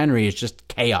Victor Henry is just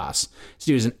chaos. This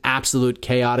dude is an absolute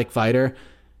chaotic fighter.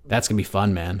 That's going to be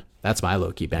fun, man. That's my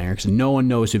low-key banger because no one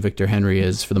knows who Victor Henry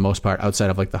is for the most part outside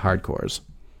of like the hardcores.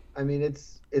 I mean,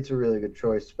 it's a really good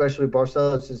choice, especially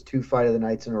Barcelos' 2 fight of the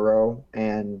nights in a row.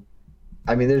 And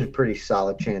I mean, there's a pretty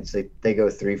solid chance they go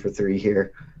 3 for 3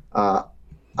 here.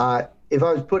 If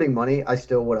I was putting money, I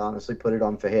still would honestly put it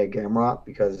on Fahad Gamrot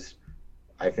because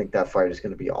I think that fight is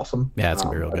going to be awesome. Yeah, it's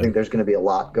going to be real good. I think there's going to be a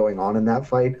lot going on in that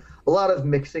fight. A lot of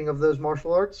mixing of those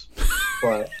martial arts.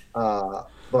 but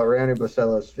Ione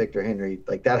Barcelos, Victor Henry,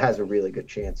 like that has a really good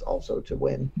chance also to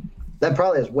win. That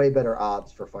probably has way better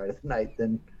odds for fight of the night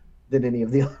than any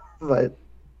of the other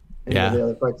the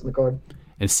other fights in the card.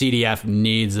 And CDF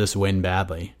needs this win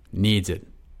badly. Needs it.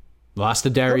 Lost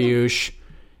to Dariush.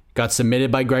 Got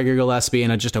submitted by Gregor Gillespie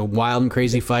in just a wild and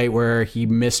crazy fight where he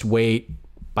missed weight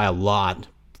by a lot,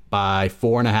 by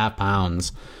 4.5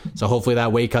 pounds. So hopefully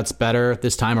that weight cut's better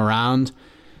this time around.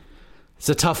 It's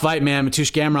a tough fight, man.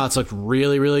 Mateusz Gamrot's looked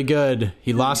really, really good.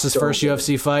 He lost his first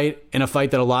UFC fight in a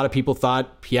fight that a lot of people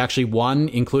thought he actually won,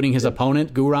 including his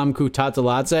opponent, Guram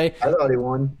Kutateladze. I thought he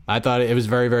won. I thought it was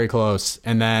very, very close.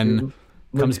 And then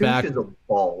comes back. Mateusz is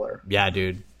a baller. Yeah,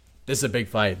 dude. This is a big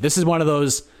fight. This is one of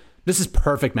those... This is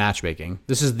perfect matchmaking.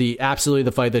 This is absolutely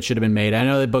the fight that should have been made. I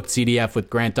know they booked CDF with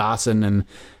Grant Dawson, and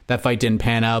that fight didn't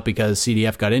pan out because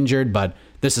CDF got injured, but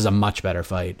this is a much better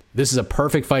fight. This is a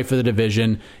perfect fight for the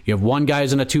division. You have one guy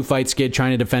who's in a 2-fight skid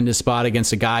trying to defend his spot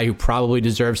against a guy who probably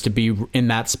deserves to be in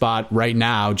that spot right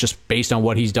now, just based on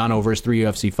what he's done over his 3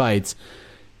 UFC fights.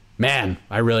 Man,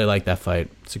 I really like that fight.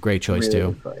 It's a great choice,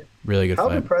 really too. Really good How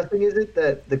fight. How depressing is it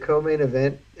that the co-main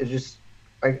event is just...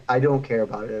 I don't care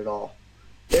about it at all.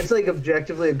 It's like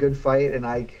objectively a good fight, and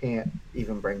I can't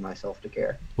even bring myself to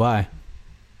care. Why?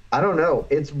 I don't know.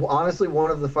 It's honestly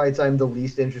one of the fights I'm the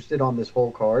least interested on this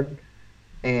whole card,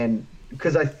 and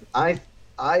because I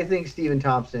think Stephen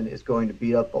Thompson is going to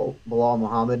beat up Bilal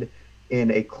Muhammad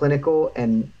in a clinical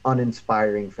and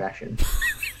uninspiring fashion,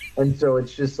 and so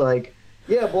it's just like,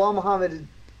 yeah, Bilal Muhammad,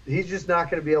 he's just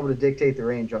not going to be able to dictate the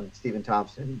range on Stephen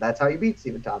Thompson. That's how you beat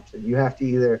Stephen Thompson. You have to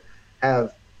either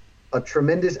have a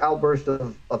tremendous outburst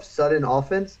of sudden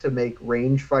offense to make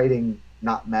range fighting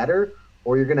not matter,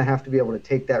 or you're going to have to be able to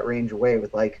take that range away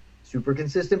with like super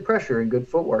consistent pressure and good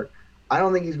footwork. I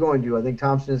don't think he's going to. I think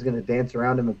Thompson is going to dance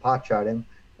around him and pot shot him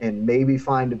and maybe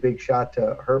find a big shot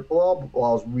to hurt Bilal.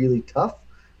 Bilal's really tough,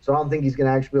 so I don't think he's going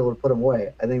to actually be able to put him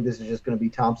away. I think this is just going to be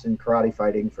Thompson karate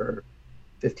fighting for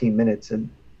 15 minutes, and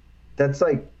that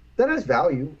has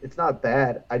value. It's not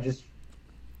bad.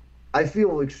 I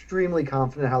feel extremely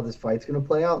confident how this fight's going to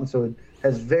play out, and so it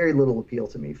has very little appeal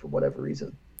to me for whatever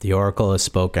reason. The Oracle has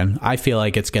spoken. I feel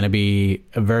like it's going to be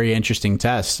a very interesting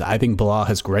test. I think Bilal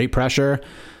has great pressure.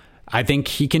 I think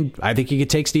he could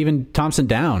take Stephen Thompson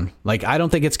down. Like, I don't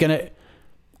think it's going to...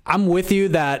 I'm with you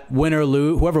that win or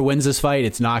lose, whoever wins this fight,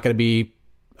 it's not going to be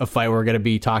a fight we're going to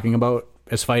be talking about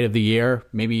as fight of the year,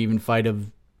 maybe even fight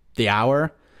of the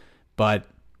hour. But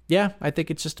yeah, I think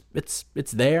it's just, it's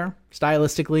there.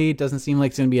 Stylistically, it doesn't seem like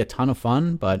it's going to be a ton of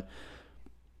fun, but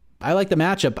I like the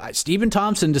matchup. Stephen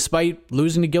Thompson, despite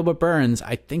losing to Gilbert Burns,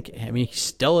 he's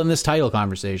still in this title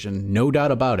conversation, no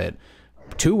doubt about it.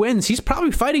 2 wins, he's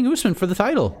probably fighting Usman for the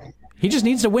title. He just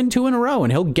needs to win 2 in a row,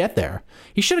 and he'll get there.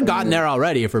 He should have gotten there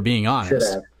already, if we're being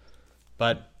honest.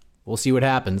 But we'll see what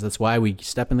happens. That's why we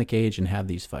step in the cage and have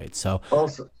these fights. So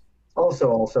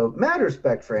also, mad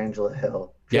respect for Angela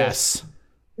Hill. Yes.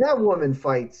 That woman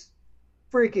fights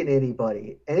freaking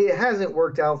anybody, and it hasn't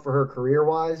worked out for her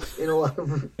career-wise in a lot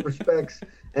of respects,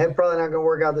 and probably not going to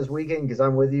work out this weekend because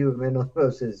I'm with you. Amanda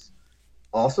Lemos is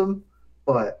awesome,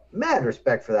 but mad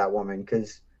respect for that woman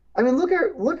because, I mean, look at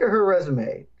her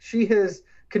resume. She has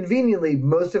conveniently,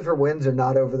 most of her wins are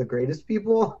not over the greatest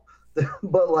people,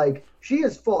 but like she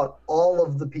has fought all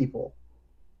of the people,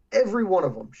 every one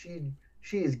of them.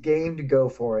 She is game to go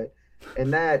for it,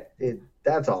 and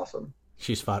that's awesome.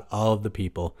 She's fought all of the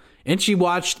people. And she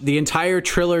watched the entire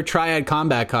Triller Triad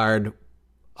combat card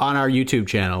on our YouTube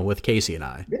channel with Casey and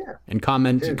I. Yeah. And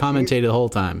commentated the whole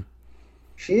time.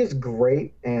 She is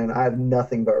great, and I have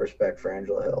nothing but respect for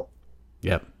Angela Hill.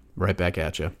 Yep. Right back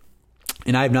at you.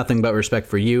 And I have nothing but respect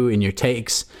for you and your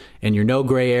takes and your no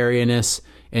gray area-ness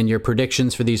and your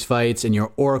predictions for these fights and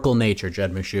your oracle nature,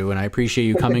 Jed Meshew. And I appreciate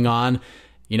you coming on.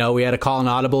 You know, we had to call an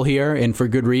audible here, and for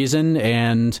good reason,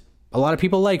 and a lot of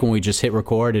people like when we just hit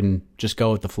record and just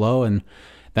go with the flow, and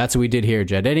that's what we did here,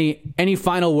 Jed. Any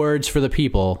final words for the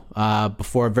people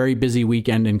before a very busy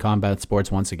weekend in combat sports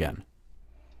once again?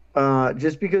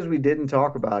 Just because we didn't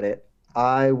talk about it,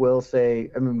 I will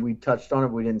say, I mean, we touched on it,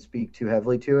 but we didn't speak too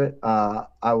heavily to it.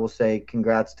 I will say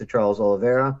congrats to Charles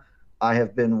Oliveira. I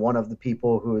have been one of the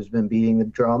people who has been beating the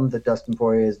drum that Dustin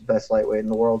Poirier is the best lightweight in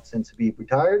the world since he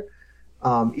retired.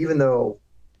 Even though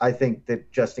I think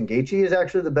that Justin Gaethje is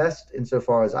actually the best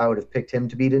insofar as I would have picked him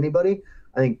to beat anybody.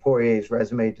 I think Poirier's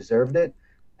resume deserved it,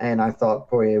 and I thought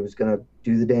Poirier was going to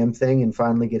do the damn thing and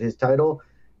finally get his title.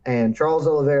 And Charles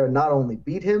Oliveira not only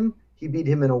beat him, he beat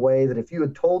him in a way that if you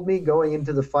had told me going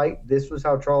into the fight this was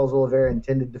how Charles Oliveira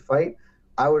intended to fight,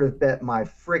 I would have bet my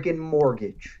freaking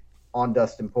mortgage on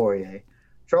Dustin Poirier.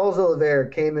 Charles Oliveira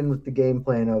came in with the game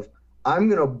plan of, I'm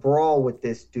going to brawl with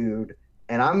this dude,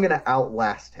 and I'm going to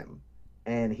outlast him.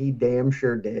 and he damn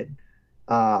sure did.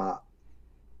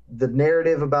 The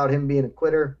narrative about him being a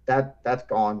quitter, that's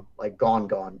gone, like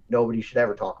gone. Nobody should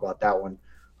ever talk about that one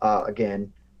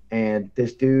again. And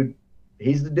this dude,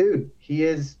 he's the dude. He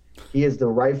is the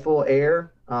rightful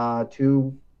heir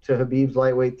to Khabib's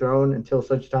lightweight throne until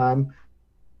such time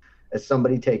as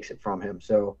somebody takes it from him.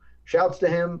 So shouts to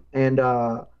him, and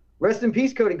rest in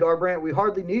peace, Cody Garbrandt. We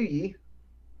hardly knew ye.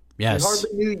 Yes. We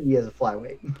hardly knew ye as a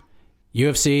flyweight.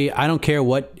 UFC, I don't care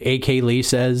what AK Lee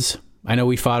says. I know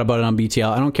we fought about it on BTL.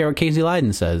 I don't care what Casey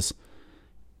Leydon says.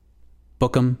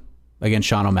 Book him against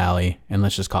Sean O'Malley, and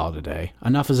let's just call it a day.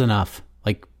 Enough is enough.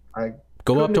 Like,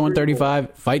 go up to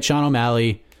 135, fight Sean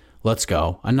O'Malley. Let's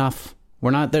go. Enough. We're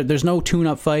not there. There's no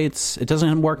tune-up fights. It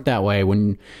doesn't work that way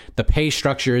when the pay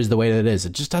structure is the way that it is.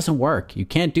 It just doesn't work. You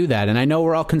can't do that. And I know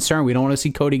we're all concerned. We don't want to see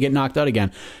Cody get knocked out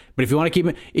again. But if you want to keep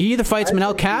it, he either fights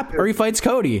Manel Kape or he fights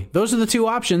Cody. Those are the two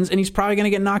options, and he's probably going to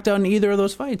get knocked out in either of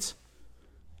those fights.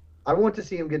 I want to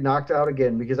see him get knocked out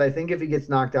again, because I think if he gets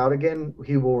knocked out again,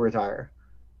 he will retire.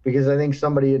 Because I think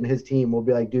somebody in his team will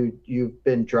be like, dude, you've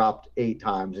been dropped 8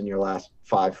 times in your last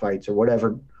 5 fights, or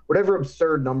whatever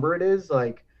absurd number it is.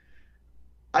 Like,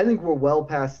 I think we're well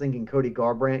past thinking Cody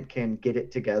Garbrandt can get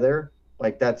it together.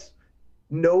 Like,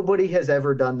 nobody has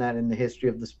ever done that in the history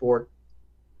of the sport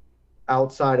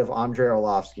outside of Andrei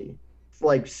Arlovsky.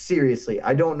 Like, seriously,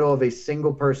 I don't know of a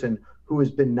single person who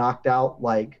has been knocked out,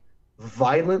 like,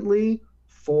 violently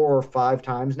 4 or 5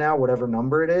 times now, whatever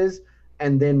number it is,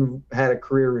 and then had a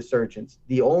career resurgence.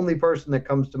 The only person that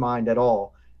comes to mind at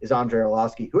all is Andrei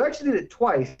Arlovsky, who actually did it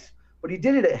twice, but he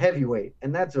did it at heavyweight,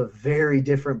 and that's a very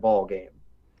different ball game.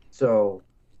 So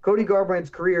Cody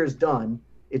Garbrandt's career is done.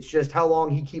 It's just how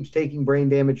long he keeps taking brain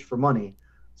damage for money.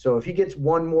 So if he gets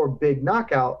one more big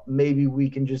knockout, maybe we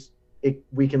can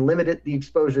limit the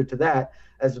exposure to that,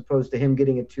 as opposed to him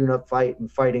getting a tune-up fight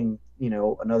and fighting,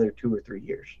 another 2 or 3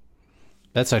 years.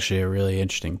 That's actually a really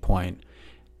interesting point.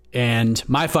 And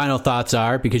my final thoughts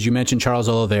are, because you mentioned Charles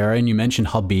Oliveira and you mentioned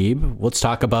Khabib, let's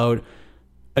talk about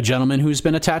a gentleman who's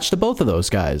been attached to both of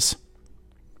those guys.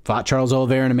 Fought Charles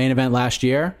Oliveira in a main event last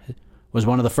year, was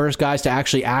one of the first guys to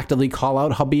actually actively call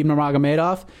out Khabib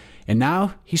Nurmagomedov, and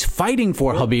now he's fighting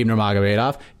for Khabib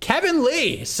Nurmagomedov. Kevin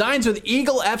Lee signs with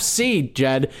Eagle FC,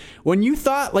 Jed. When you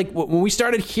thought, like, when we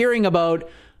started hearing about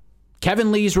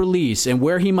Kevin Lee's release and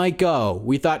where he might go,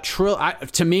 we thought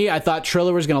I thought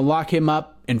Triller was going to lock him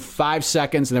up in 5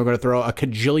 seconds and they were going to throw a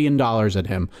 $1 kajillion at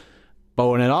him. But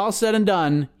when it all said and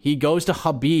done, he goes to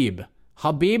Khabib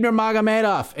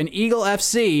Nurmagomedov, and Eagle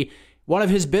FC, one of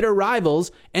his bitter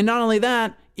rivals. And not only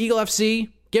that, Eagle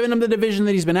FC giving him the division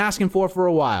that he's been asking for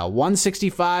a while.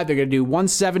 165, they're going to do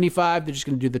 175. They're just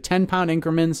going to do the 10-pound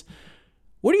increments.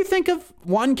 What do you think of,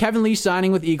 one, Kevin Lee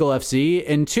signing with Eagle FC,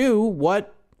 and two,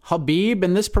 what Khabib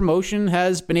and this promotion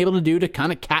has been able to do to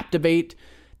kind of captivate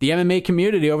the MMA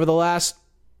community over the last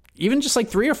even just like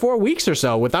 3 or 4 weeks or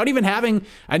so, without even having,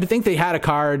 I think they had a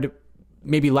card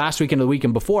maybe last weekend or the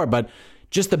weekend before, but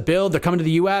just the build, they're coming to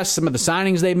the U.S., some of the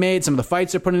signings they've made, some of the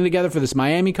fights they're putting together for this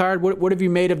Miami card. What have you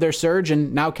made of their surge?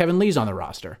 And now Kevin Lee's on the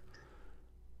roster.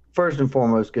 First and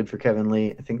foremost, good for Kevin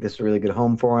Lee. I think this is a really good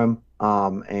home for him.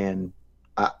 And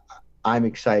I'm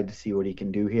excited to see what he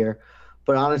can do here.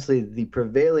 But honestly, the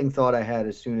prevailing thought I had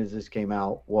as soon as this came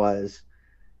out was,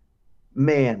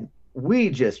 man, we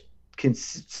just can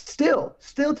still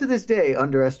to this day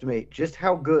underestimate just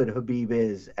how good Khabib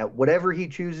is at whatever he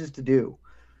chooses to do.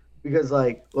 Because,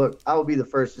 like, look, I will be the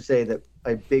first to say that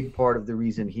a big part of the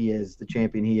reason he is the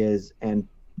champion he is, and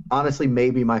honestly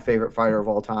maybe my favorite fighter of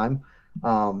all time,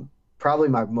 probably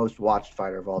my most watched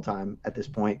fighter of all time at this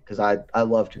point, because I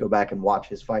love to go back and watch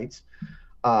his fights.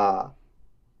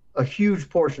 A huge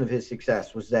portion of his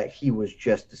success was that he was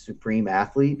just a supreme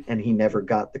athlete, and he never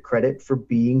got the credit for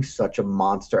being such a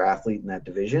monster athlete in that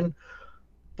division.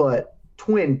 But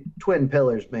twin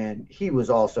pillars, man, he was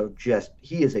also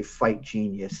he is a fight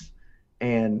genius.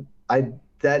 And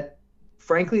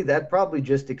frankly, that probably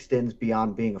just extends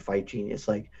beyond being a fight genius.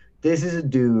 Like, this is a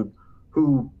dude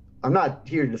who, I'm not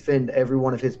here to defend every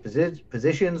one of his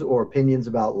positions or opinions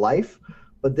about life,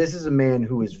 but this is a man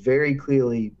who is very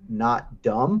clearly not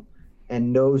dumb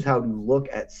and knows how to look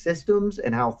at systems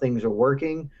and how things are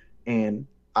working and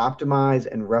optimize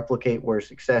and replicate where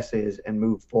success is and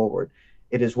move forward.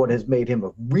 It is what has made him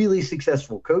a really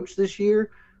successful coach this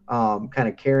year, kind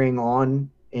of carrying on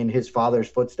in his father's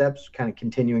footsteps, kind of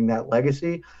continuing that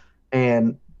legacy.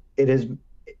 And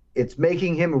it's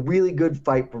making him a really good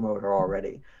fight promoter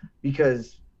already,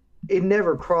 because it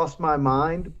never crossed my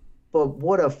mind, but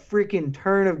what a freaking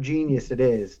turn of genius it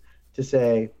is to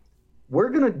say, we're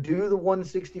going to do the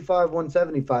 165,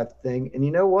 175 thing. And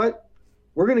you know what?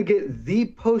 we're going to get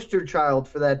the poster child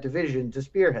for that division to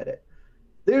spearhead it.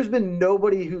 There's been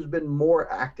nobody who's been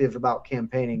more active about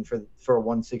campaigning for a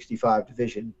 165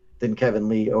 division than Kevin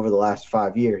Lee over the last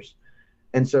 5 years.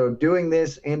 And so doing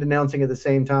this and announcing at the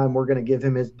same time we're going to give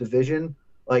him his division,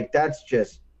 like that's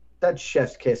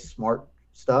chef's kiss smart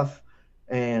stuff.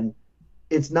 And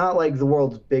it's not like the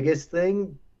world's biggest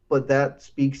thing, but that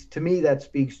speaks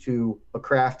to a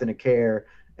craft and a care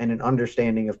and an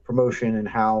understanding of promotion and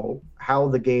how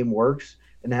the game works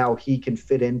and how he can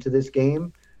fit into this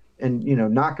game and, you know,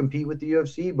 not compete with the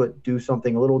UFC, but do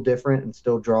something a little different and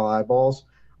still draw eyeballs.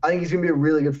 I think he's going to be a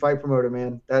really good fight promoter,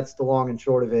 man. That's the long and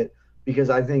short of it, because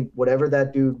I think whatever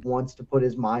that dude wants to put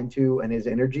his mind to and his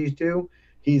energies to,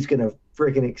 he's going to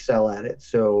freaking excel at it.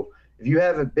 So if you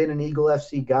haven't been an Eagle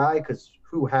FC guy, because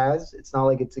who has? It's not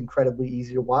like it's incredibly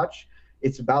easy to watch.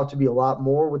 It's about to be a lot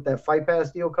more with that Fight Pass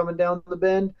deal coming down the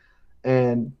bend.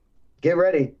 And get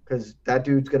ready, because that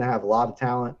dude's going to have a lot of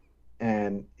talent,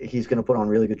 and he's going to put on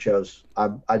really good shows.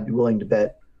 I'd be willing to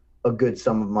bet a good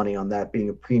sum of money on that being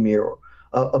a premier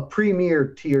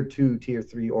tier 2, tier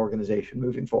 3 organization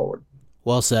moving forward.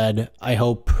 Well said. I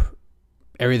hope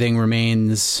everything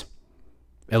remains,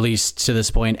 at least to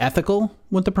this point, ethical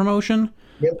with the promotion.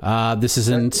 Yep. This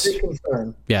isn't. That's a big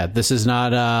concern. Yeah, this is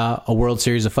not a World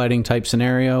Series of Fighting type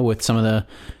scenario with some of the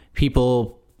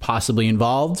people possibly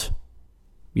involved.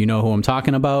 You know who I'm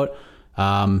talking about.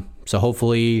 So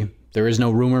hopefully there is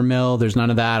no rumor mill. There's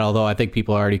none of that, although I think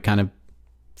people are already kind of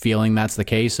feeling that's the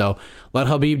case. So let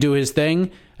Khabib do his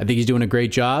thing. I think he's doing a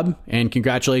great job. And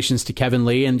congratulations to Kevin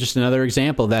Lee. And just another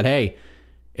example that, hey,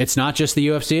 it's not just the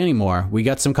UFC anymore. We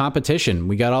got some competition.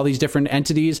 We got all these different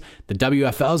entities. The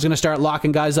WFL is going to start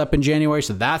locking guys up in January,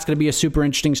 so that's going to be a super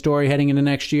interesting story heading into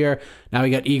next year. Now we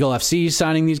got Eagle FC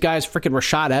signing these guys. Freaking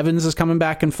Rashad Evans is coming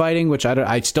back and fighting, which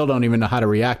I still don't even know how to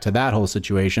react to that whole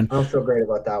situation. I don't feel great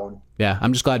about that one. Yeah,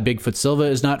 I'm just glad Bigfoot Silva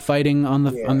is not fighting on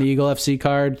the Eagle FC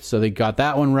card, so they got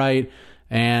that one right.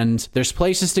 And there's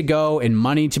places to go and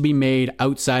money to be made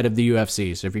outside of the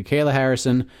UFC. So if you're Kayla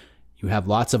Harrison, you have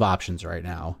lots of options right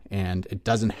now, and it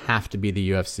doesn't have to be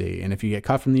the UFC. And if you get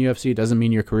cut from the UFC, it doesn't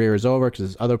mean your career is over, because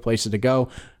there's other places to go.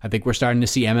 I think we're starting to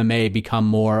see MMA become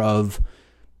more of,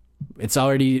 it's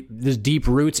already, there's deep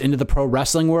roots into the pro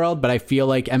wrestling world, but I feel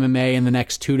like MMA in the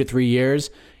next 2 to 3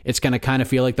 years, it's going to kind of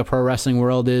feel like the pro wrestling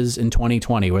world is in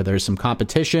 2020, where there's some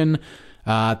competition.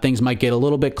 Things might get a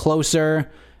little bit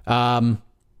closer.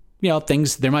 You know,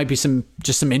 there might be some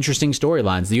interesting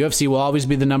storylines. The UFC will always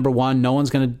be the number one. No one's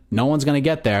gonna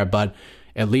get there, but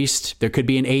at least there could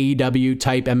be an AEW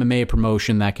type MMA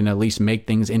promotion that can at least make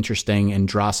things interesting and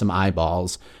draw some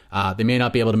eyeballs. They may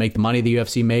not be able to make the money the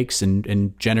UFC makes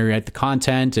and generate the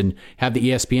content and have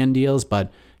the ESPN deals,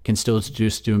 but can still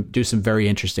do some very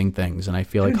interesting things. And I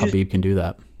feel like Khabib can do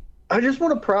that. I just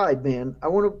want a pride, man. I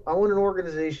want an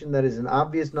organization that is an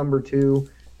obvious number 2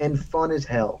 and fun as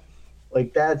hell.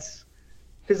 Like that's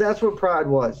what Pride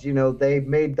was. You know, they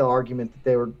made the argument that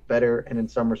they were better, and in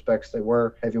some respects they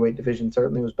were. Heavyweight division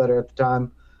certainly was better at the time.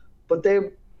 But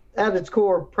at its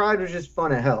core, Pride was just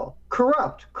fun as hell.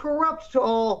 Corrupt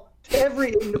to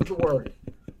every end of the word.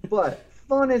 But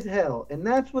fun as hell. And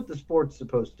that's what the sport's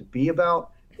supposed to be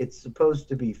about. It's supposed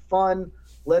to be fun.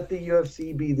 Let the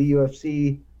UFC be the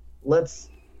UFC. Let's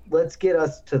get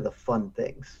us to the fun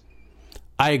things.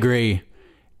 I agree.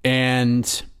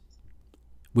 And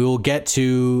we will get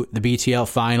to the BTL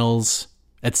finals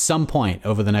at some point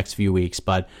over the next few weeks.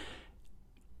 But,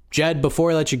 Jed,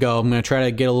 before I let you go, I'm going to try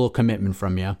to get a little commitment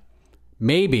from you.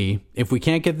 Maybe, if we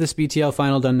can't get this BTL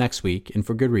final done next week, and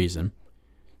for good reason,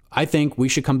 I think we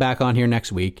should come back on here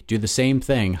next week, do the same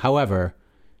thing. However,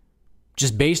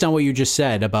 just based on what you just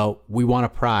said about we want a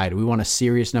Pride, we want a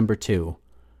serious number 2,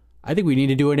 I think we need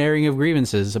to do an airing of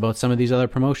grievances about some of these other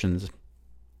promotions.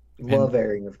 Love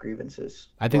airing of grievances.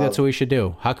 I think that's what we should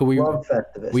do. How could we?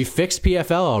 We fixed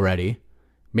PFL already.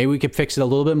 Maybe we could fix it a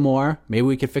little bit more. Maybe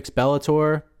we could fix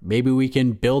Bellator. Maybe we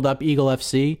can build up Eagle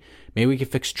FC. Maybe we could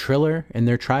fix Triller and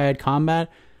their Triad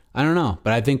Combat. I don't know,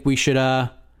 but I think we should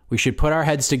put our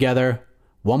heads together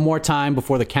one more time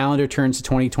before the calendar turns to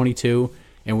 2022,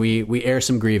 and we air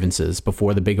some grievances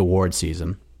before the big award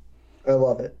season. I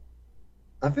love it.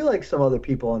 I feel like some other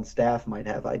people on staff might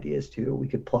have ideas too. We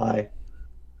could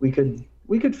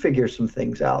figure some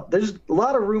things out. There's a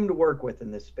lot of room to work with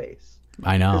in this space.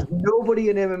 I know. Nobody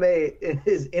in MMA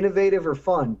is innovative or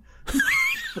fun.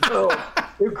 So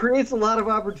it creates a lot of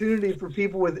opportunity for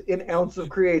people with an ounce of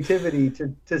creativity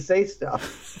to say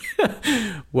stuff.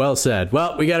 Well said.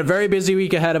 Well, we got a very busy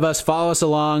week ahead of us. Follow us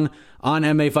along on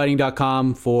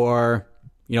MMAfighting.com for,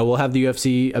 we'll have the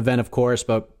UFC event, of course,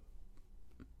 but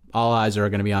all eyes are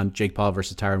going to be on Jake Paul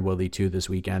versus Tyron Woodley too this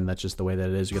weekend. That's just the way that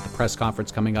it is. We got the press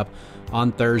conference coming up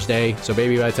on Thursday. So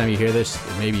maybe by the time you hear this,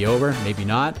 it may be over, maybe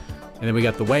not. And then we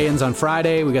got the weigh-ins on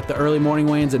Friday. We got the early morning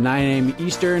weigh-ins at 9 a.m.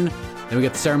 Eastern. Then we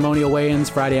got the ceremonial weigh-ins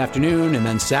Friday afternoon. And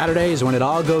then Saturday is when it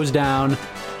all goes down.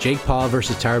 Jake Paul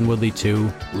versus Tyron Woodley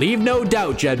 2. Leave no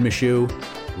doubt, Jed Meshew.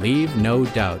 Leave no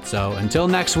doubt. So until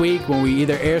next week, when we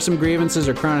either air some grievances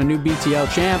or crown a new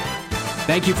BTL champ,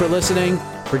 thank you for listening.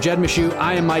 For Jed Meshew,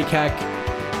 I am Mike Heck.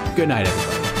 Good night,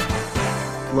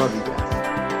 everybody. Love you guys.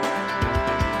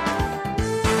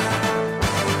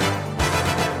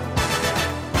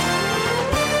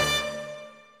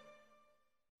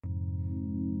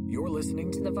 You're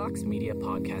listening to the Vox Media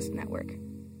Podcast Network.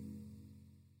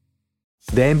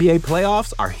 The NBA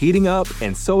playoffs are heating up,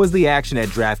 and so is the action at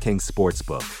DraftKings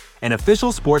Sportsbook, an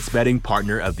official sports betting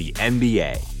partner of the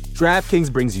NBA.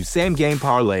 DraftKings brings you same-game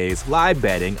parlays, live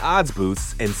betting, odds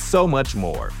boosts, and so much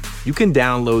more. You can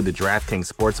download the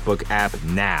DraftKings Sportsbook app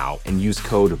now and use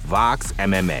code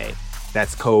VOXMMA.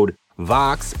 That's code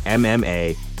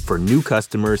VOXMMA for new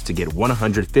customers to get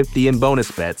 $150 in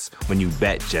bonus bets when you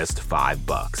bet just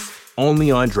 $5.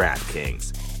 Only on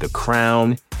DraftKings. The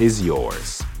crown is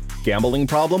yours. Gambling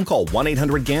problem? Call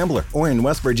 1-800-GAMBLER. Or in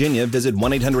West Virginia, visit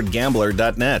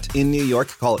 1-800-GAMBLER.net. In New York,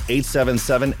 call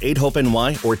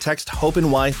 877-8-HOPE-NY or text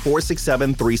HOPE-NY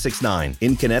 467-369.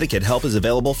 In Connecticut, help is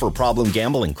available for problem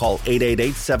gambling. Call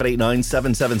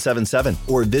 888-789-7777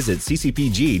 or visit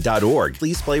ccpg.org.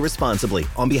 Please play responsibly.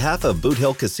 On behalf of Boot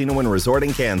Hill Casino and Resort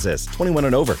in Kansas, 21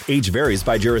 and over. Age varies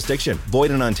by jurisdiction.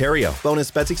 Void in Ontario. Bonus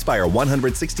bets expire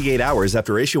 168 hours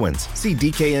after issuance. See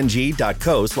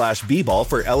dkng.co/bball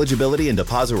for eligibility and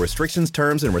deposit restrictions,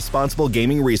 terms, and responsible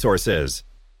gaming resources.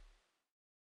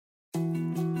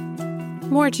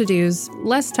 More to-dos,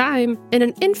 less time, and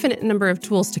an infinite number of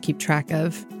tools to keep track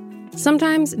of.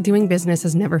 Sometimes doing business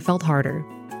has never felt harder,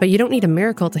 but you don't need a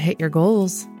miracle to hit your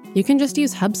goals. You can just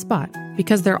use HubSpot,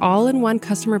 because their all-in-one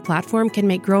customer platform can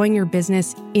make growing your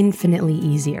business infinitely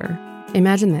easier.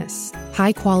 Imagine this: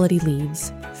 high-quality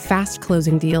leads, fast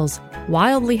closing deals,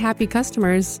 wildly happy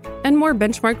customers, and more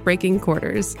benchmark-breaking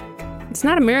quarters. It's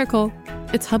not a miracle,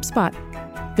 it's HubSpot.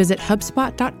 Visit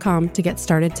HubSpot.com to get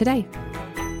started today.